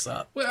noises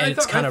up." Well, and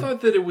I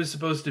thought that it was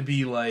supposed to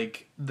be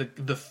like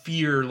the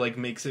fear like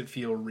makes it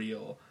feel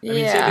real. I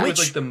mean, same thing with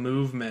like the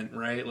movement,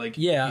 right? Like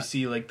you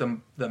see like the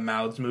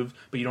mouths move,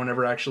 but you don't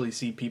ever actually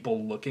see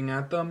people looking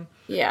at them.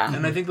 Yeah.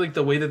 And I think like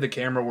the way that the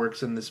camera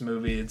works in this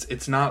movie,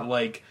 it's not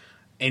like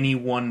any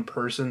one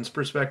person's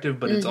perspective,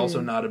 but it's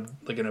also not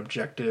like an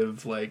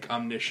objective, like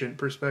omniscient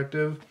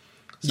perspective.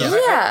 So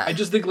I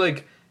just think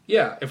like,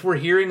 yeah, if we're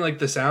hearing like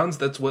the sounds,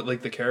 that's what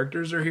like the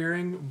characters are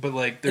hearing, but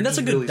like they're that's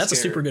a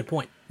super good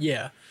point.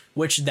 Yeah.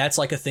 Which that's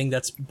like a thing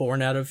that's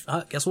born out of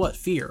guess what?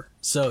 Fear.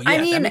 So yeah,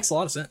 that makes a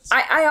lot of sense.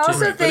 I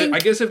also think I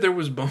guess if there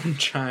was bone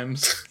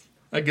chimes,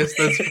 I guess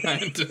that's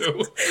fine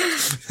too.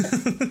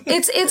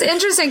 It's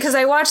interesting because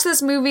I watched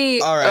this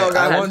movie. All right, go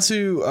ahead. I want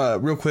to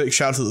real quick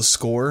shout out to the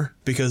score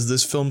because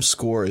this film's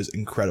score is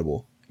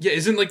incredible. Yeah,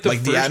 isn't like the Like,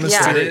 the first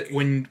atmospheric-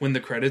 credit when the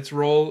credits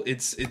roll,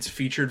 it's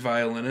featured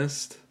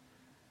violinist.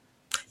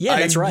 Yeah,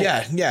 that's right.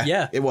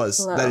 Yeah, it was.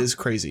 Hello. That is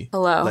crazy.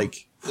 Hello.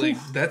 Like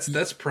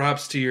that's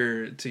props to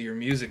your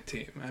music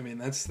team. I mean,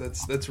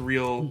 that's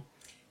real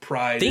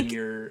pride in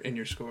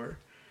your score.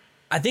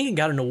 I think it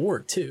got an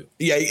award too.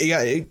 Yeah,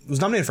 it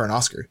was nominated for an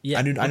Oscar. Yeah,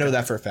 I know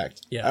that for a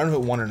fact. Yeah. I don't know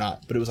if it won or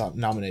not, but it was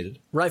nominated.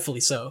 Rightfully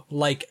so.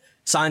 Like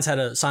Signs had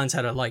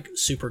a like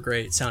super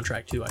great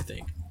soundtrack too, I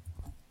think.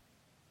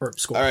 Or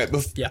score. All right,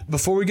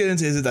 before we get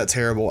into Is It That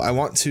Terrible, I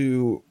want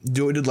to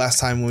do what we did last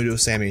time when we do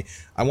with Sammy.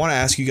 I want to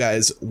ask you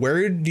guys,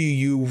 where do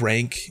you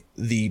rank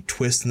the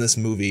twist in this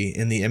movie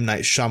in the M.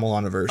 Night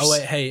Shyamalan-verse? Oh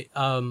wait, hey,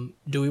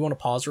 do we want to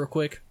pause real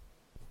quick?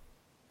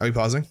 Are we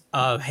pausing?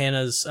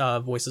 Hannah's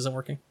voice isn't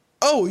working.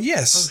 Oh,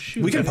 yes. Oh,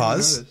 shoot, we can I didn't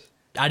pause. notice.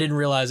 I didn't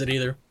realize it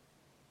either.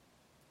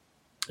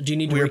 Do you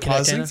need to We were reconnect,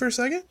 pausing Hannah? for a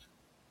second?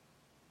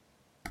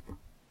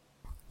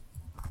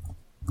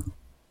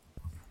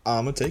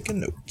 I'm going to take a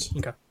note.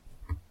 Okay.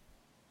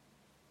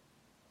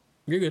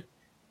 You're good.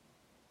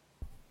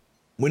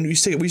 When we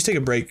used to take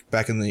a break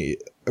back in the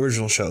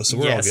original show, so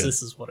we're all Yes, good.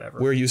 this is whatever.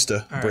 We're used to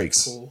All right,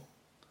 breaks. cool.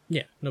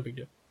 Yeah, no big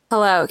deal.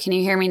 Hello, can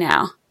you hear me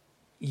now?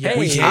 Yeah,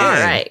 We can.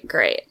 All right,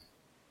 great.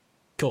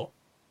 Cool.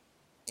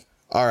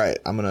 All right,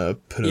 I'm gonna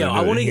put it. Yeah,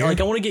 I want to I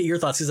want to get your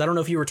thoughts because I don't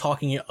know if you were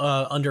talking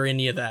under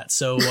any of that.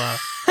 So,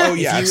 Oh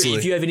yeah, absolutely.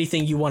 if you have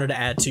anything you wanted to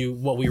add to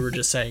what we were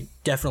just saying,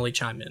 definitely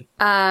chime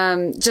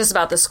in. Just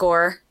about the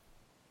score.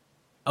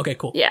 Okay,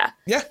 cool. Yeah.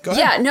 Yeah, go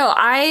ahead. Yeah, no,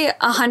 I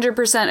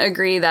 100%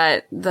 agree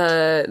that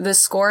the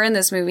score in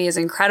this movie is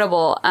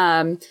incredible.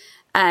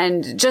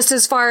 And just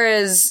as far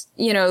as,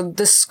 you know,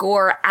 the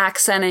score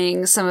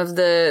accenting some of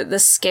the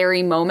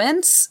scary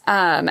moments,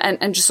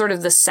 and just sort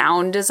of the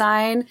sound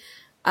design,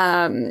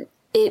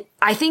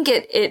 I think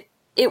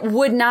it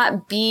would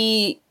not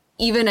be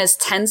even as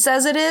tense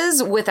as it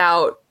is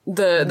without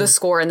the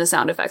score and the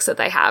sound effects that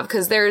they have.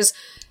 'Cause there's,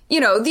 you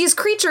know, these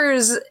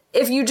creatures,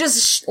 if you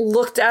just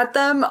looked at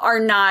them, are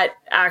not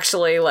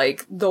actually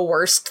like the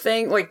worst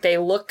thing. Like they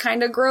look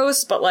kind of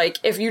gross, but like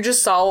if you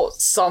just saw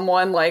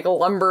someone like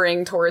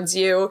lumbering towards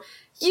you,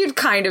 you'd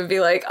kind of be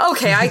like,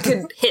 okay, I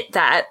could hit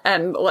that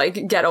and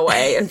like get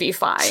away and be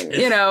fine,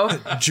 you know?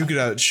 Juke it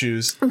out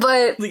shoes.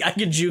 But Like, I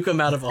could juke him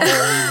out of a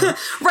hole.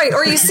 right,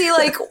 or you see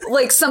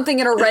like something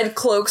in a red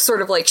cloak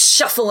sort of like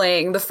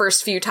shuffling the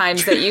first few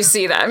times that you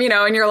see them, you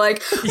know, and you're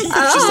like,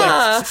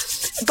 ah.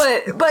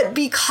 But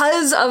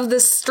because of the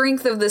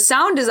strength of the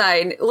sound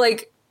design,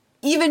 like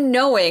even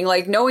knowing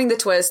the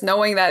twist,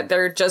 knowing that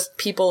they're just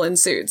people in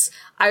suits,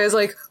 I was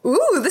like,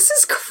 ooh, this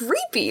is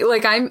creepy.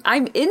 Like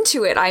I'm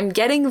into it. I'm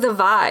getting the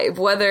vibe,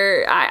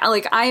 whether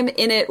I'm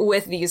in it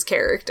with these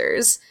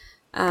characters.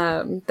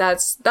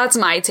 That's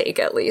my take,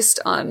 at least,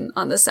 on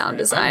the sound I'm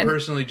design.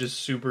 personally just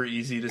super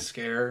easy to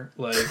scare.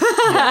 Like,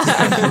 yes,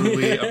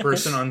 absolutely, a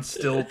person on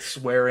stilts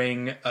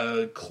wearing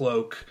a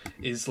cloak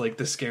is like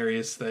the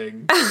scariest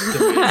thing. To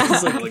me.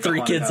 It's like a three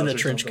haunted kids in a house or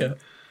trench something. coat.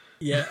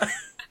 Yeah.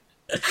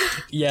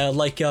 Yeah,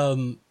 like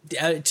to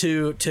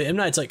M.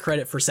 Night's like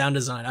credit for sound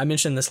design. I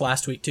mentioned this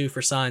last week too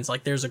for Signs.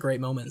 Like there's a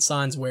great moment in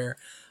Signs where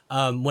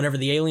whenever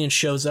the alien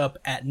shows up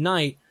at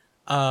night,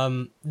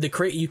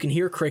 you can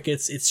hear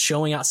crickets, it's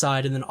showing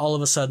outside, and then all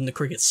of a sudden the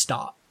crickets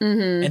stop.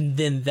 Mm-hmm. And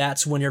then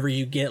that's whenever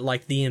you get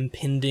like the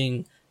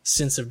impending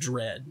sense of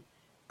dread.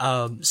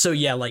 So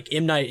yeah, like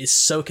M. Night is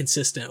so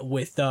consistent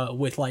with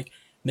like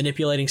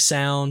manipulating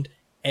sound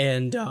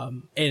and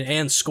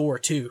score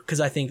too,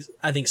 because I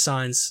think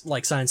Signs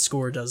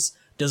score does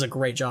a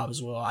great job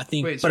as well. I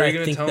think. Wait, so but are I you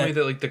going to think tell that, me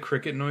that like the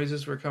cricket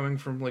noises were coming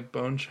from like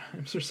bone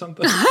chimes or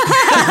something?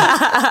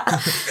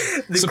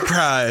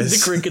 Surprise.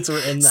 the crickets were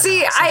in the See,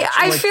 house,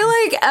 I like, feel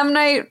like M.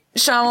 Night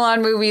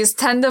Shyamalan movies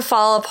tend to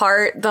fall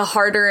apart the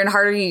harder and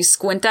harder you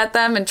squint at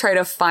them and try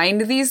to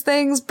find these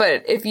things.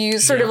 But if you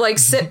sort of like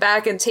sit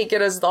back and take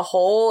it as the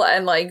whole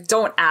and like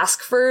don't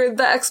ask for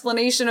the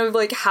explanation of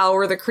like how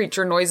are the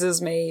creature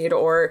noises made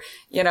or,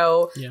 you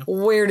know,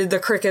 where did the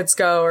crickets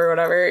go or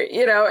whatever,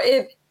 you know,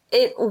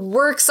 it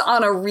works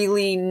on a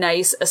really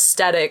nice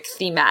aesthetic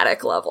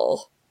thematic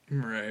level.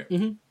 Right.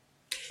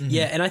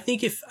 Yeah, and I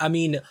think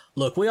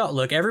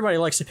look, everybody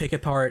likes to pick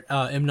apart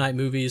M. Night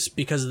movies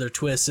because of their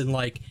twists, and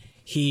like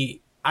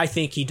I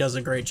think he does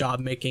a great job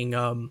making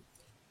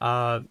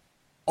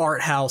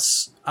art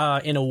house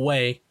in a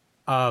way,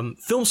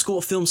 film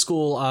school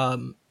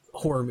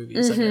horror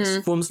movies, I guess,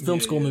 film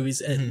school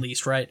movies at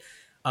least, right?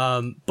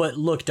 But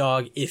look,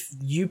 dog, if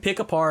you pick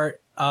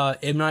apart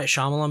M. Night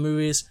Shyamalan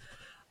movies,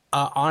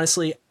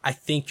 honestly, I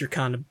think you're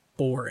kind of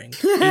boring.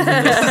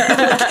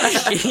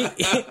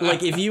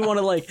 Like if you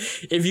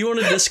want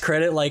to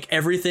discredit like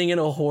everything in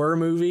a horror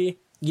movie,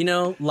 you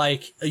know,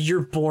 like you're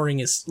boring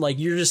as like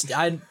you're just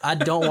I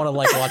don't want to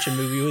like watch a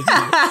movie with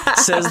you,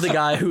 says the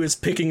guy who is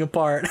picking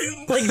apart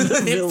like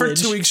The Village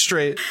for 2 weeks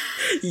straight.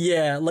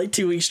 Yeah, like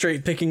 2 weeks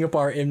straight picking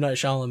apart M. Night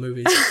Shyamalan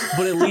movies.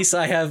 But at least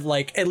I have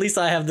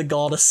the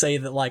gall to say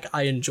that like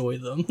I enjoy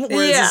them.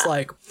 Whereas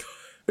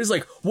it's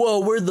like, whoa,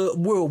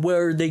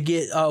 where they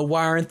get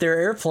why aren't there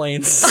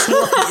airplanes?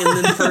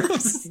 And then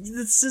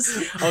it's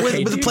just okay.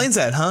 Where the planes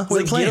at, huh?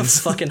 Where the Get a planes?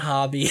 fucking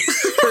hobby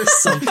or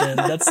something.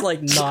 That's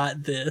like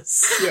not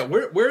this. Yeah,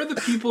 where are the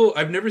people?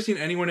 I've never seen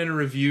anyone in a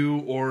review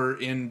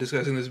or in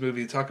discussing this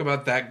movie talk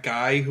about that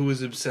guy who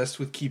was obsessed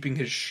with keeping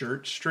his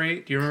shirt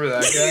straight. Do you remember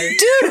that guy?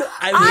 Dude,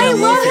 I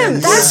love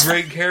him. That's a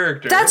great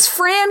character. That's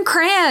Fran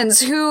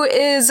Kranz, who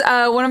is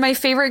one of my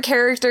favorite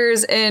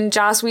characters in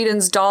Joss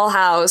Whedon's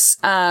Dollhouse,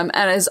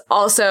 and is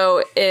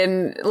also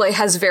in like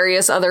has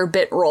various other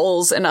bit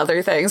roles and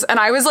other things. And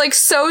I was like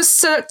so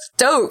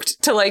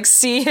stoked to like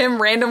see him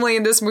randomly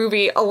in this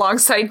movie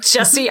alongside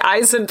Jesse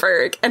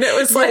Eisenberg, and it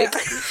was like,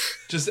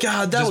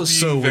 That was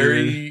so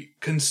very weird.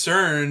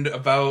 concerned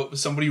about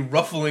somebody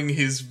ruffling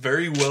his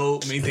very well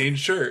maintained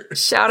shirt.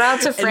 Shout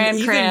out to Fran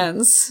even-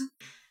 Kranz.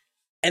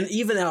 And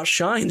even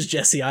outshines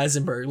Jesse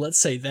Eisenberg. Let's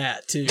say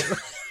that too.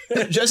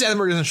 Jesse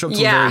Eisenberg doesn't show up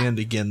till the very end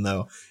again,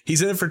 though.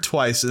 He's in it for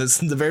twice, and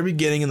it's in the very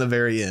beginning and the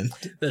very end.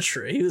 That's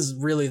true. He was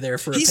really there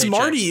for. He's a paycheck.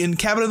 Marty in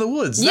Cabin in the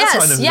Woods. That's how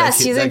I know who Yes,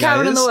 that kid, he's that in guy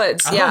Cabin in the is.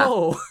 Woods. Yeah.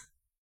 Oh,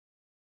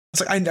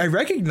 It's like I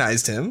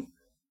recognized him.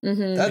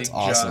 Mm-hmm. That's Big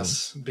awesome.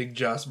 Joss, big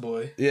Joss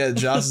boy. Yeah,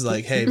 Joss is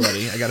like, hey,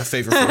 buddy, I got a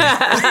favor for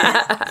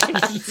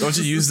you. Don't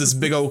you use this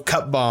big old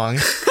cup bong.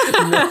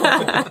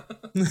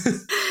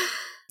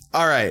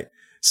 All right.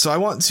 So I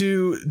want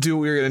to do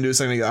what we were going to do a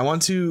second ago. I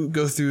want to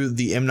go through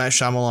the M. Night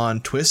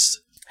Shyamalan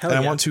twist. hell And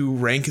yeah. I want to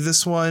rank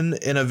this one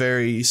in a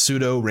very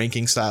pseudo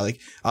ranking style. Like,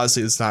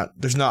 obviously,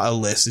 there's not a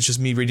list. It's just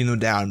me reading them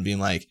down and being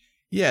like,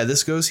 yeah,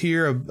 this goes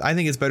here. I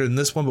think it's better than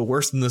this one, but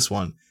worse than this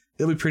one.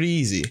 It'll be pretty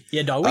easy.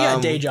 Yeah, dog. We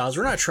got day jobs.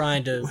 We're not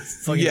trying to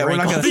fucking Yeah, we're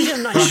rank not all gonna- the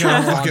M. Night we're not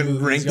gonna Shyamalan fucking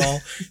movies,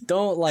 rank-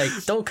 y'all.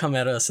 Don't come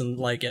at us and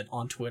like it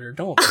on Twitter.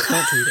 Don't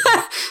tweet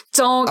it.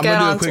 Don't I'm get gonna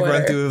do on a quick Twitter.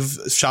 run through of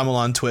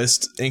Shyamalan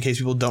twist in case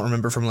people don't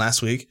remember from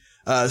last week.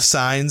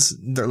 Signs,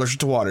 they're allergic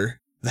to water.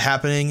 The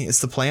Happening, it's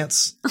the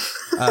plants.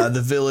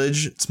 The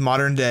Village, it's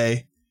modern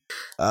day.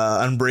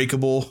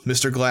 Unbreakable,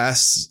 Mr.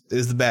 Glass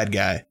is the bad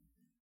guy.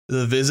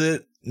 The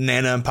Visit,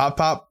 Nana and Pop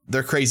Pop,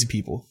 they're crazy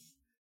people.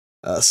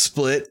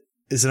 Split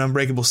is an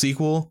Unbreakable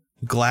sequel.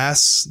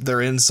 Glass,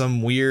 they're in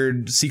some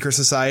weird secret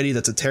society.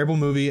 That's a terrible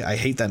movie. I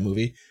hate that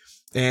movie.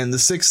 And The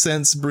Sixth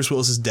Sense, Bruce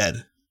Willis is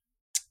dead.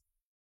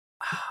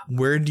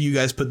 Where do you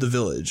guys put The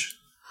Village?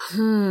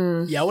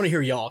 Yeah, I want to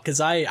hear y'all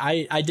because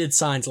I did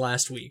Signs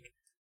last week.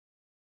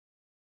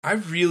 I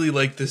really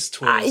like this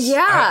twist.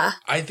 Yeah.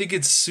 I think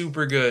it's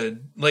super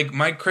good. Like,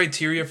 my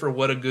criteria for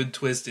what a good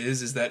twist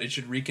is that it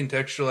should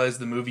recontextualize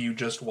the movie you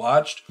just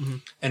watched,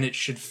 and it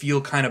should feel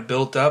kind of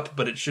built up,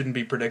 but it shouldn't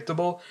be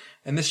predictable.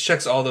 And this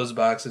checks all those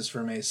boxes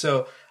for me.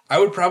 So I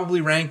would probably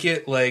rank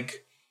it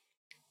like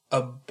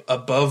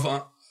above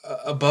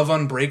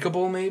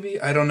Unbreakable,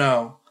 maybe? I don't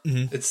know.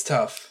 It's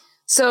tough.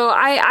 So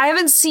I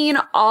haven't seen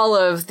all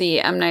of the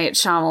M. Night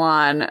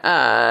Shyamalan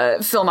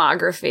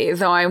filmography,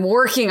 though I'm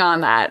working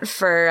on that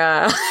for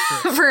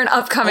for an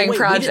upcoming Oh, wait,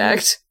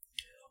 project.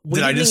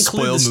 Did I just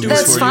spoil movies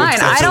That's for you? fine.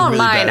 Because I I feel don't really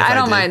bad mind. if I I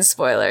don't did. mind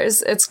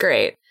spoilers. It's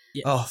great.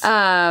 Oh,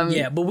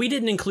 Yeah, but we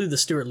didn't include the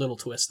Stuart Little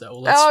twist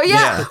though. Oh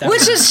yeah, put that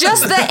which one is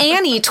just the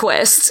Annie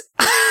twist.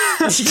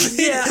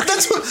 yeah.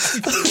 that's what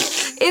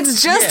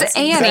It's just Yes,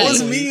 Annie. that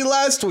was me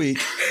last week.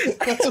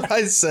 That's what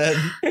I said.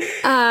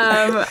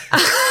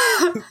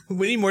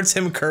 We need more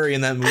Tim Curry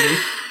in that movie.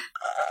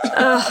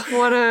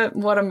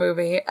 What a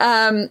movie.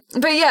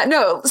 But yeah,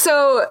 no.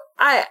 So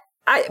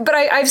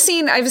I've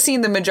seen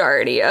the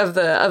majority of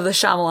the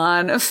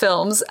Shyamalan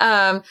films.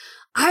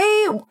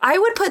 I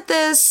would put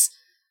this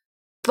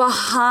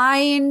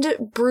behind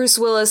Bruce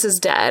Willis is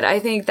Dead. I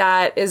think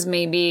that is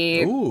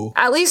maybe, Ooh.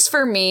 at least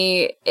for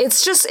me, it's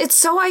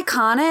so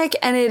iconic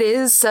and it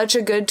is such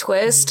a good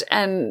twist.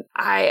 And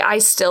I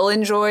still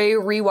enjoy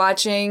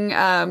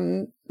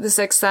rewatching, The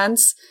Sixth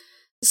Sense.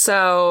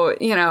 So,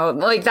 you know,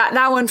 like that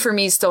one for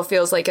me still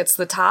feels like it's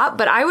the top,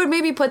 but I would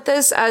maybe put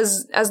this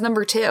as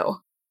number 2.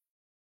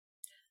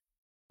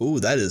 Ooh,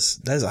 that is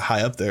a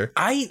high up there.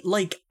 I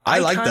like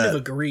like kind that. of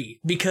agree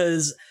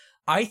because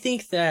I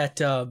think that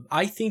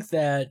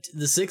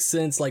The Sixth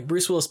Sense, like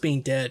Bruce Willis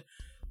being dead,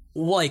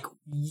 like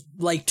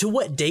to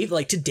what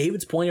to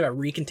David's point about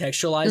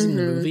recontextualizing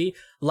the movie,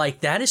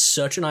 like that is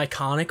such an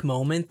iconic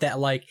moment that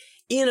like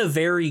in a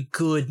very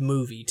good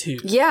movie too.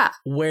 Yeah.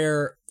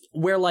 Where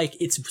like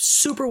it's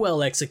super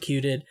well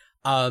executed,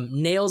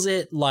 nails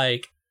it,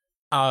 like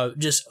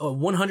just a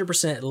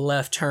 100%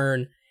 left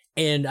turn.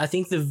 And I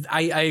think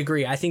I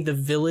agree. I think The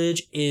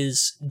Village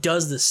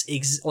does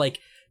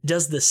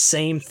the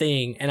same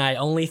thing. And I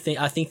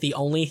think the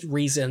only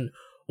reason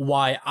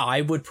why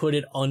I would put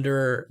it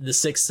under The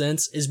Sixth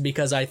Sense is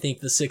because I think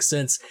The Sixth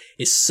Sense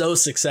is so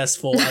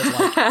successful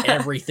at like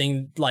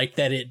everything like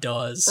that it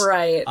does,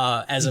 right?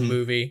 As a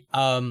movie.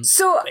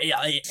 So,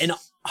 and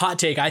hot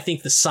take, I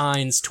think the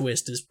Signs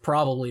twist is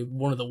probably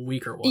one of the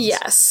weaker ones.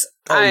 Yes.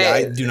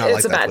 I do not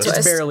like that twist.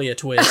 It's barely a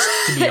twist,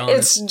 to be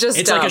honest.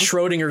 It's dumb. like a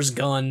Schrodinger's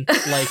gun.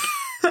 Like,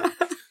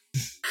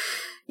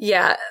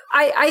 yeah,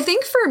 I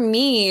think for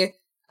me,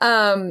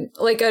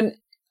 like a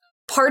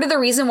part of the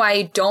reason why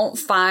I don't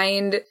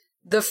find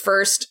the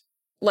first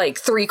like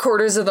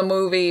 3/4 of the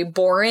movie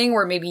boring,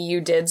 where maybe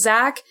you did,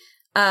 Zach,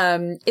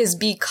 is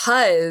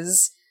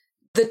because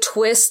the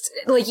twist,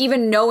 like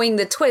even knowing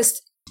the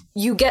twist,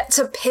 you get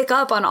to pick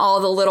up on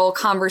all the little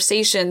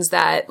conversations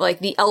that like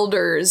the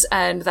elders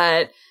and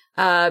that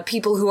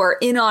people who are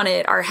in on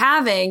it are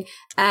having,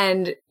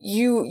 and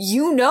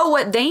you know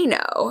what they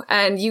know,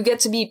 and you get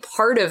to be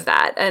part of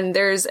that. And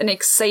there's an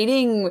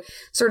exciting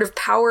sort of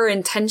power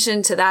and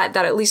tension to that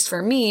at least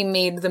for me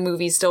made the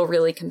movie still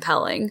really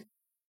compelling.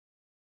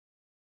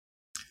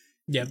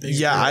 Yeah,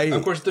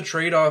 of course the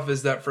trade-off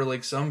is that for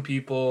like some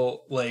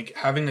people, like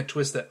having a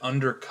twist that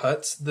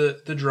undercuts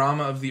the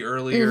drama of the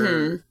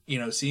earlier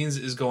scenes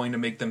is going to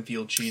make them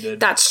feel cheated.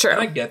 That's true. And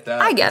I get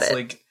that. I get it's it.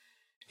 Like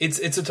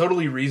it's a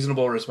totally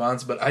reasonable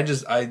response, but I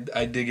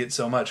dig it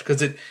so much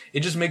because it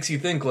just makes you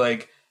think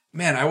like,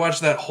 man, I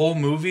watched that whole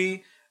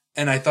movie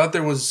and I thought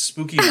there was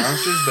spooky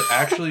monsters, but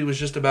actually it was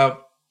just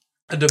about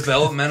a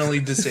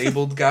developmentally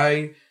disabled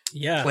guy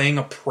playing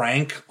a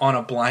prank on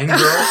a blind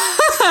girl.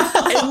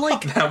 And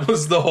like that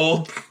was the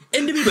whole.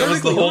 And to be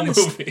perfectly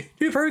honest, to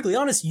be perfectly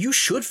honest, you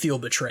should feel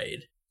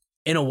betrayed,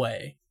 in a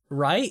way,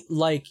 right?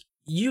 Like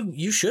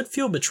you should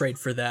feel betrayed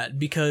for that,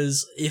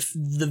 because if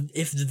the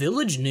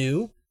village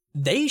knew,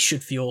 they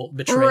should feel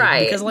betrayed,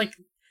 right? Because like,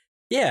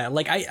 yeah,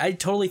 like I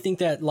totally think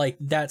that like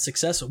that's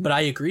successful. But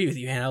I agree with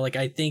you, Hannah. Like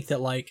I think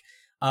that like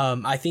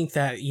I think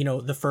that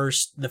the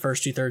first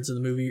 2/3 of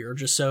the movie are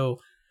just so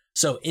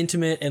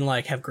intimate and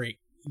like have great,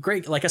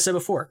 like I said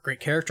before, great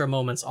character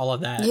moments, all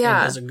of that. Yeah,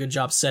 and does a good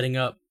job setting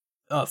up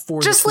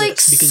for just like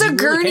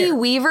Sigourney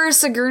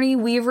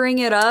Weavering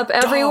it up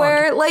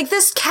everywhere. Dog. Like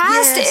this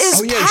cast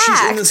is packed.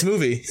 She's in this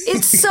movie.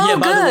 It's so good.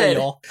 By the way,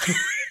 y'all.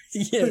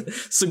 Yeah,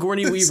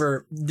 Sigourney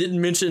Weaver didn't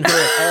mention her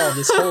at all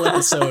this whole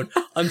episode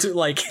until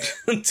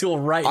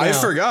right now. I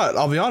forgot.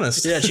 I'll be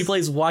honest. Yeah, she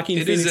plays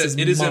Joaquin Phoenix's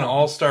It is mom. an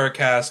all-star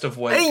cast of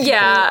white people.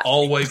 Yeah,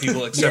 all white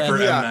people except for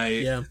M.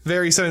 Night. Yeah,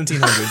 very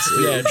 1700s.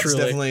 Yeah, truly. It's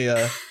definitely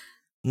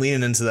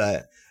leaning into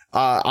that.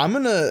 I'm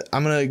gonna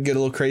get a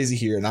little crazy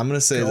here, and I'm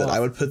gonna say that I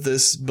would put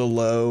this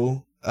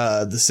below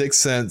The Sixth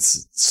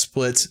Sense,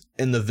 Split,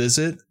 and The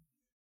Visit,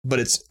 but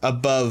it's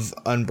above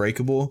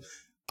Unbreakable.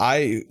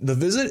 The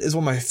Visit is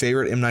one of my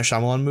favorite M. Night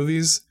Shyamalan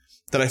movies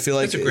that I feel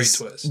like it's a great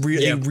twist.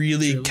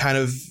 Really kind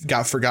of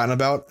got forgotten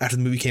about after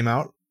the movie came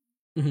out,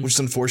 which is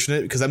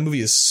unfortunate because that movie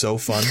is so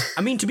fun.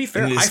 I mean, to be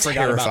fair, I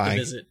forgot about The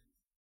Visit,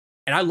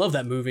 and I love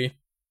that movie.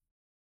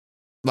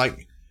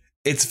 Like,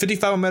 it's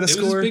 55 on Metascore.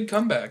 It was a big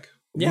comeback.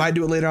 Yeah. Might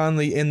do it later on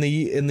in the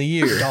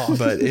year,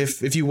 but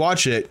if you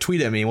watch it,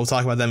 tweet at me. We'll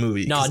talk about that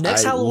movie. No,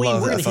 next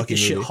Halloween we're gonna hit this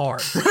shit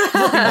hard. We're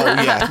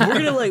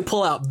gonna like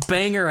pull out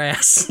banger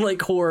ass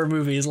like horror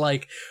movies.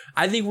 Like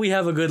I think we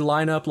have a good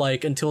lineup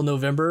like until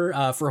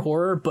November for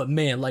horror, but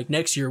man, like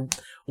next year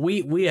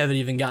we haven't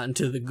even gotten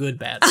to the good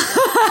bad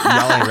stuff.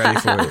 Y'all ain't ready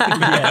for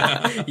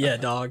it. yeah,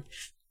 dog.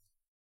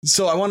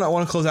 So I want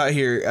to close out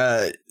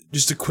here.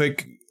 Just a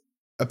quick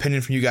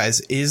opinion from you guys: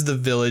 is The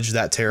Village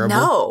that terrible?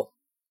 No.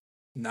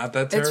 Not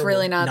that terrible. It's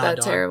really not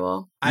that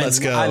terrible. Let's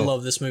go. I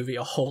love this movie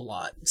a whole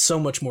lot. So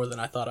much more than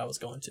I thought I was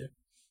going to.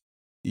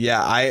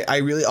 Yeah, I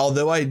really,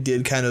 although I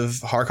did kind of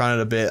hark on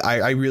it a bit,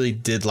 I really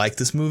did like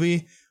this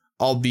movie,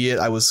 albeit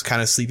I was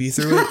kind of sleepy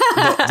through it.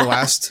 But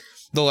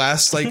the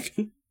last like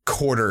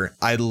quarter,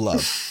 I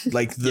love.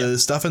 Like the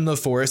stuff in the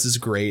forest is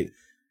great.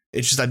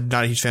 It's just I'm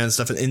not a huge fan of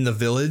stuff in The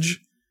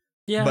Village.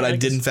 Yeah, but I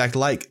did in fact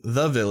like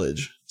The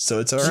Village, so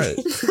it's all right.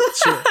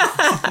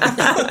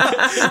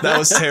 That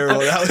was terrible.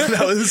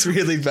 That was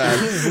really bad.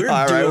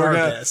 All right,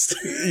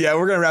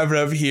 we're gonna wrap it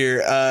up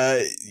here.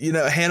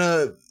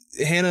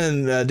 Hannah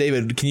and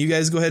David, can you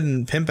guys go ahead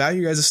and pimp out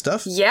your guys'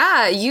 stuff?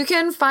 Yeah, you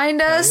can find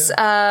us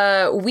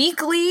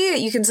weekly.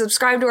 You can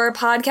subscribe to our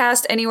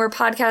podcast anywhere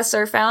podcasts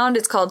are found.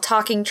 It's called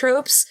Talking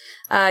Tropes.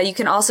 You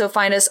can also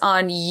find us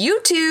on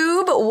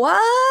YouTube.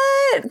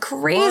 What?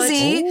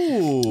 Crazy.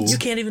 Ooh. You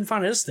can't even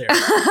find us there.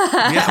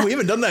 Yeah, we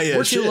haven't done that yet.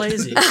 We're too Shit.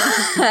 lazy.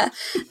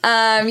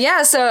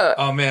 Yeah, so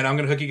Oh man, I'm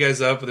gonna hook you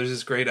guys up. But there's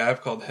this great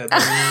app called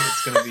Headliner.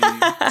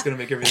 It's gonna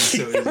make everything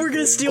so easy. We're for gonna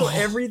you. steal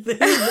everything.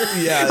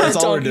 That Yeah, that's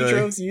all we're Talking doing.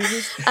 Tropes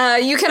uses.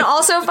 you can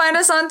also find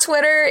us on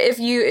Twitter if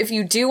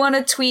you do want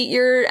to tweet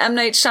your M.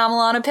 Night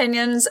Shyamalan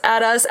opinions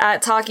at us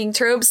at Talking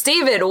Tropes.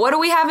 David, what do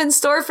we have in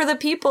store for the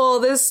people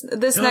this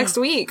next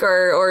week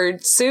or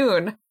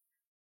soon,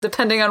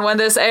 depending on when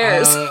this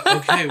airs?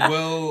 Okay,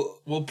 well,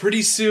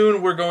 pretty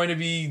soon we're going to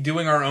be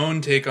doing our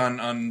own take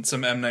on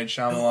some M. Night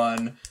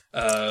Shyamalan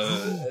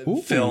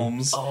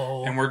films,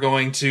 and we're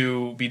going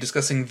to be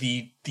discussing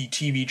the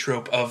TV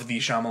trope of the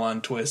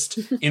Shyamalan twist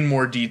in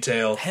more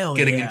detail, Hell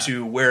getting yeah.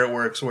 into where it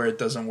works, where it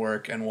doesn't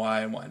work, and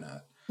why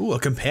not. Ooh, a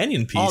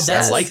companion piece. Oh,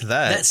 that's I like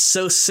that. That's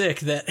so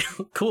sick. That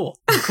cool.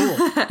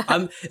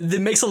 That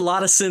makes a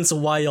lot of sense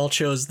why y'all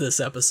chose this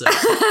episode.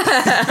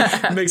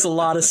 Makes a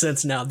lot of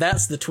sense now.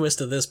 That's the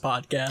twist of this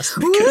podcast.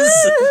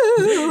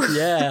 Because,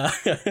 yeah,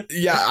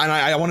 Yeah, and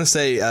I want to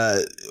say,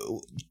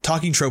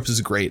 Talking Tropes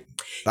is great.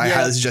 I Yeah.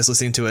 highly suggest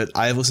listening to it.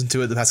 I have listened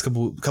to it the past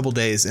couple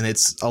days, and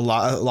it's a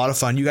lot of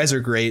fun. You guys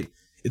are great.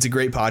 It's a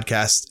great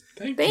podcast.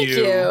 Thank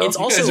you. It's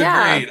You also- guys are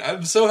yeah. great.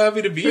 I'm so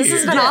happy to be This here.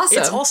 has been awesome.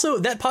 It's also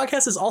that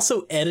podcast is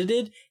also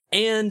edited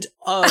and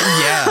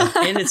Yeah.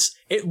 and it's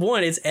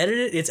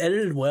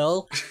edited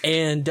well,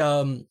 and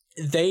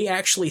they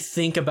actually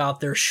think about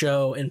their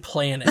show and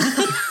plan it.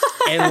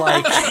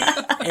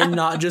 And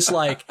not just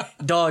like,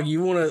 dog,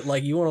 you want to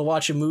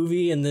watch a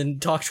movie and then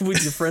talk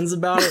with your friends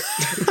about it.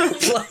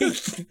 Like,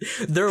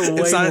 they're way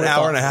It's not an more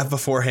hour and a thoughtful. half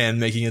beforehand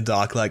making a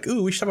doc like,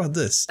 ooh, we should talk about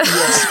this.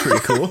 That's pretty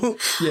cool.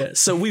 Yeah,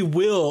 so we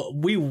will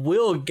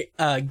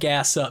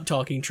gas up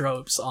Talking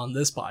Tropes on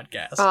this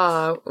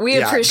podcast. We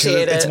Yeah, 'cause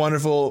appreciate it. It's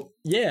wonderful.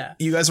 Yeah.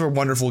 You guys are a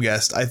wonderful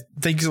guest. I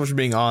thank you so much for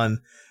being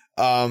on.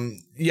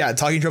 Yeah,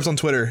 Talking Tropes on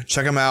Twitter.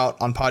 Check them out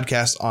on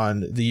podcast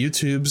on the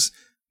YouTubes,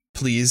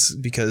 please,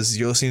 because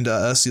you're listening to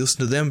us. You listen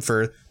to them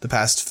for the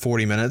past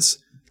 40 minutes.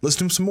 Listen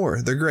to them some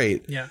more. They're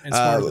great. Yeah, and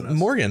smarter than us.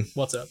 Morgan,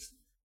 What's up?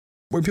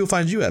 where do people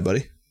find you at,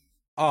 buddy?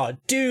 Oh,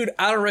 dude,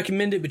 I don't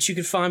recommend it, but you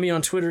can find me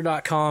on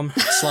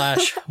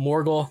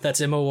twitter.com/Morgul.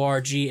 That's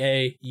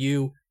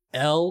MORGAUL.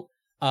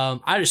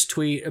 I just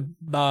tweet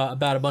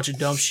about a bunch of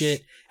dumb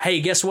shit.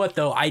 Hey, guess what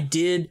though? I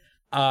did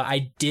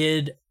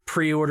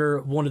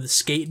pre-order one of the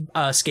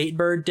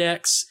Skatebird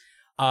decks.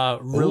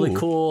 Really Ooh.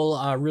 cool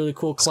Cloud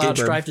Skatebird.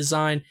 Strife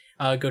design.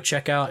 Go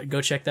check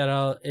that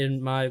out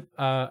in my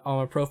on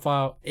my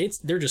profile.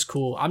 They're just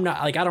cool. I'm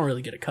not like, I don't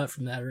really get a cut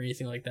from that or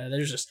anything like that. I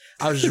was just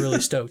really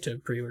stoked to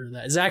pre-order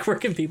that. Zach, where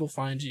can people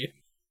find you?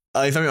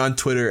 You find me on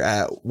Twitter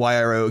at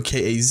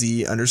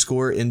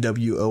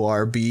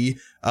YROKAZ_NWORB.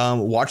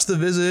 Watch The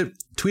Visit.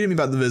 Tweet at me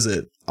about The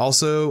Visit.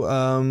 Also,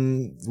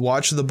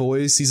 watch The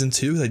Boys Season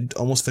 2. I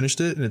almost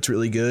finished it, and it's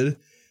really good.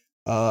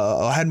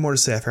 I had more to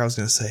say. I forgot what I was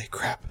going to say.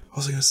 Crap. What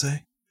was I going to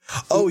say?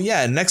 Oh,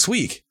 yeah. Next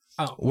week,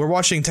 we're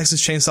watching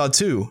Texas Chainsaw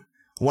 2,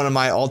 one of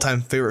my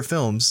all-time favorite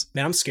films.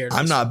 Man, I'm scared.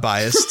 I'm not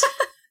biased.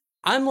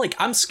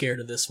 I'm scared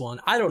of this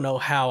one. I don't know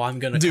how I'm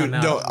gonna Dude, come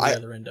out no, on the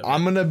other end of it.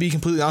 I'm going to be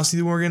completely honest with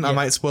you, Morgan. I Yeah.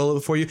 might spoil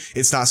it for you.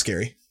 It's not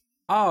scary.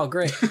 Oh,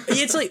 great.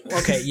 It's like,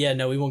 okay, yeah,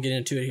 no, we won't get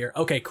into it here.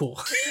 Okay, cool.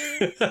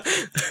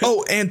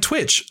 Oh, and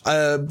Twitch.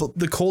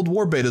 The Cold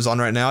War beta is on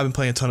right now. I've been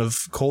playing a ton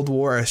of Cold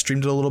War. I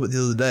streamed it a little bit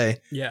the other day.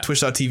 Yeah.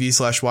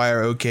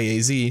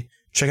 Twitch.tv/YROKAZ.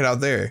 Check it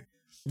out there.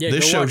 Yeah,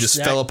 This go show watch just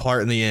Zach. fell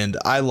apart in the end.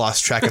 I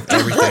lost track of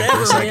everything for a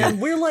Whatever, second. man.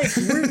 We're off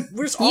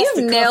You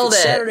the cuff. nailed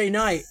It's it. Saturday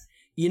night.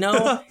 You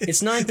know,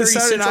 it's 9:30 It's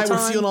Saturday Central night. We're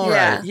Time. feeling all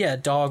Yeah. right. Yeah,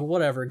 dog,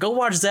 whatever. Go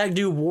watch Zach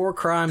do war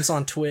crimes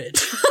on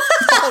Twitch.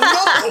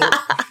 Oh no,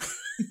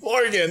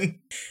 Morgan.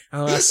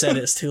 Oh, I said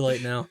it. It's too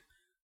late now.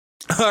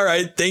 All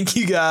right, thank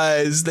you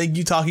guys. Thank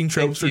you, Talking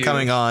Tropes, for you.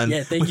 coming on.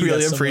 Yeah, thank we you really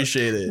guys so much.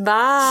 appreciate it.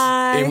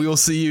 Bye. And we will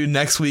see you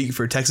next week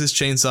for Texas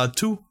Chainsaw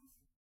 2.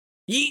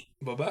 Yeet.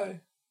 Bye bye.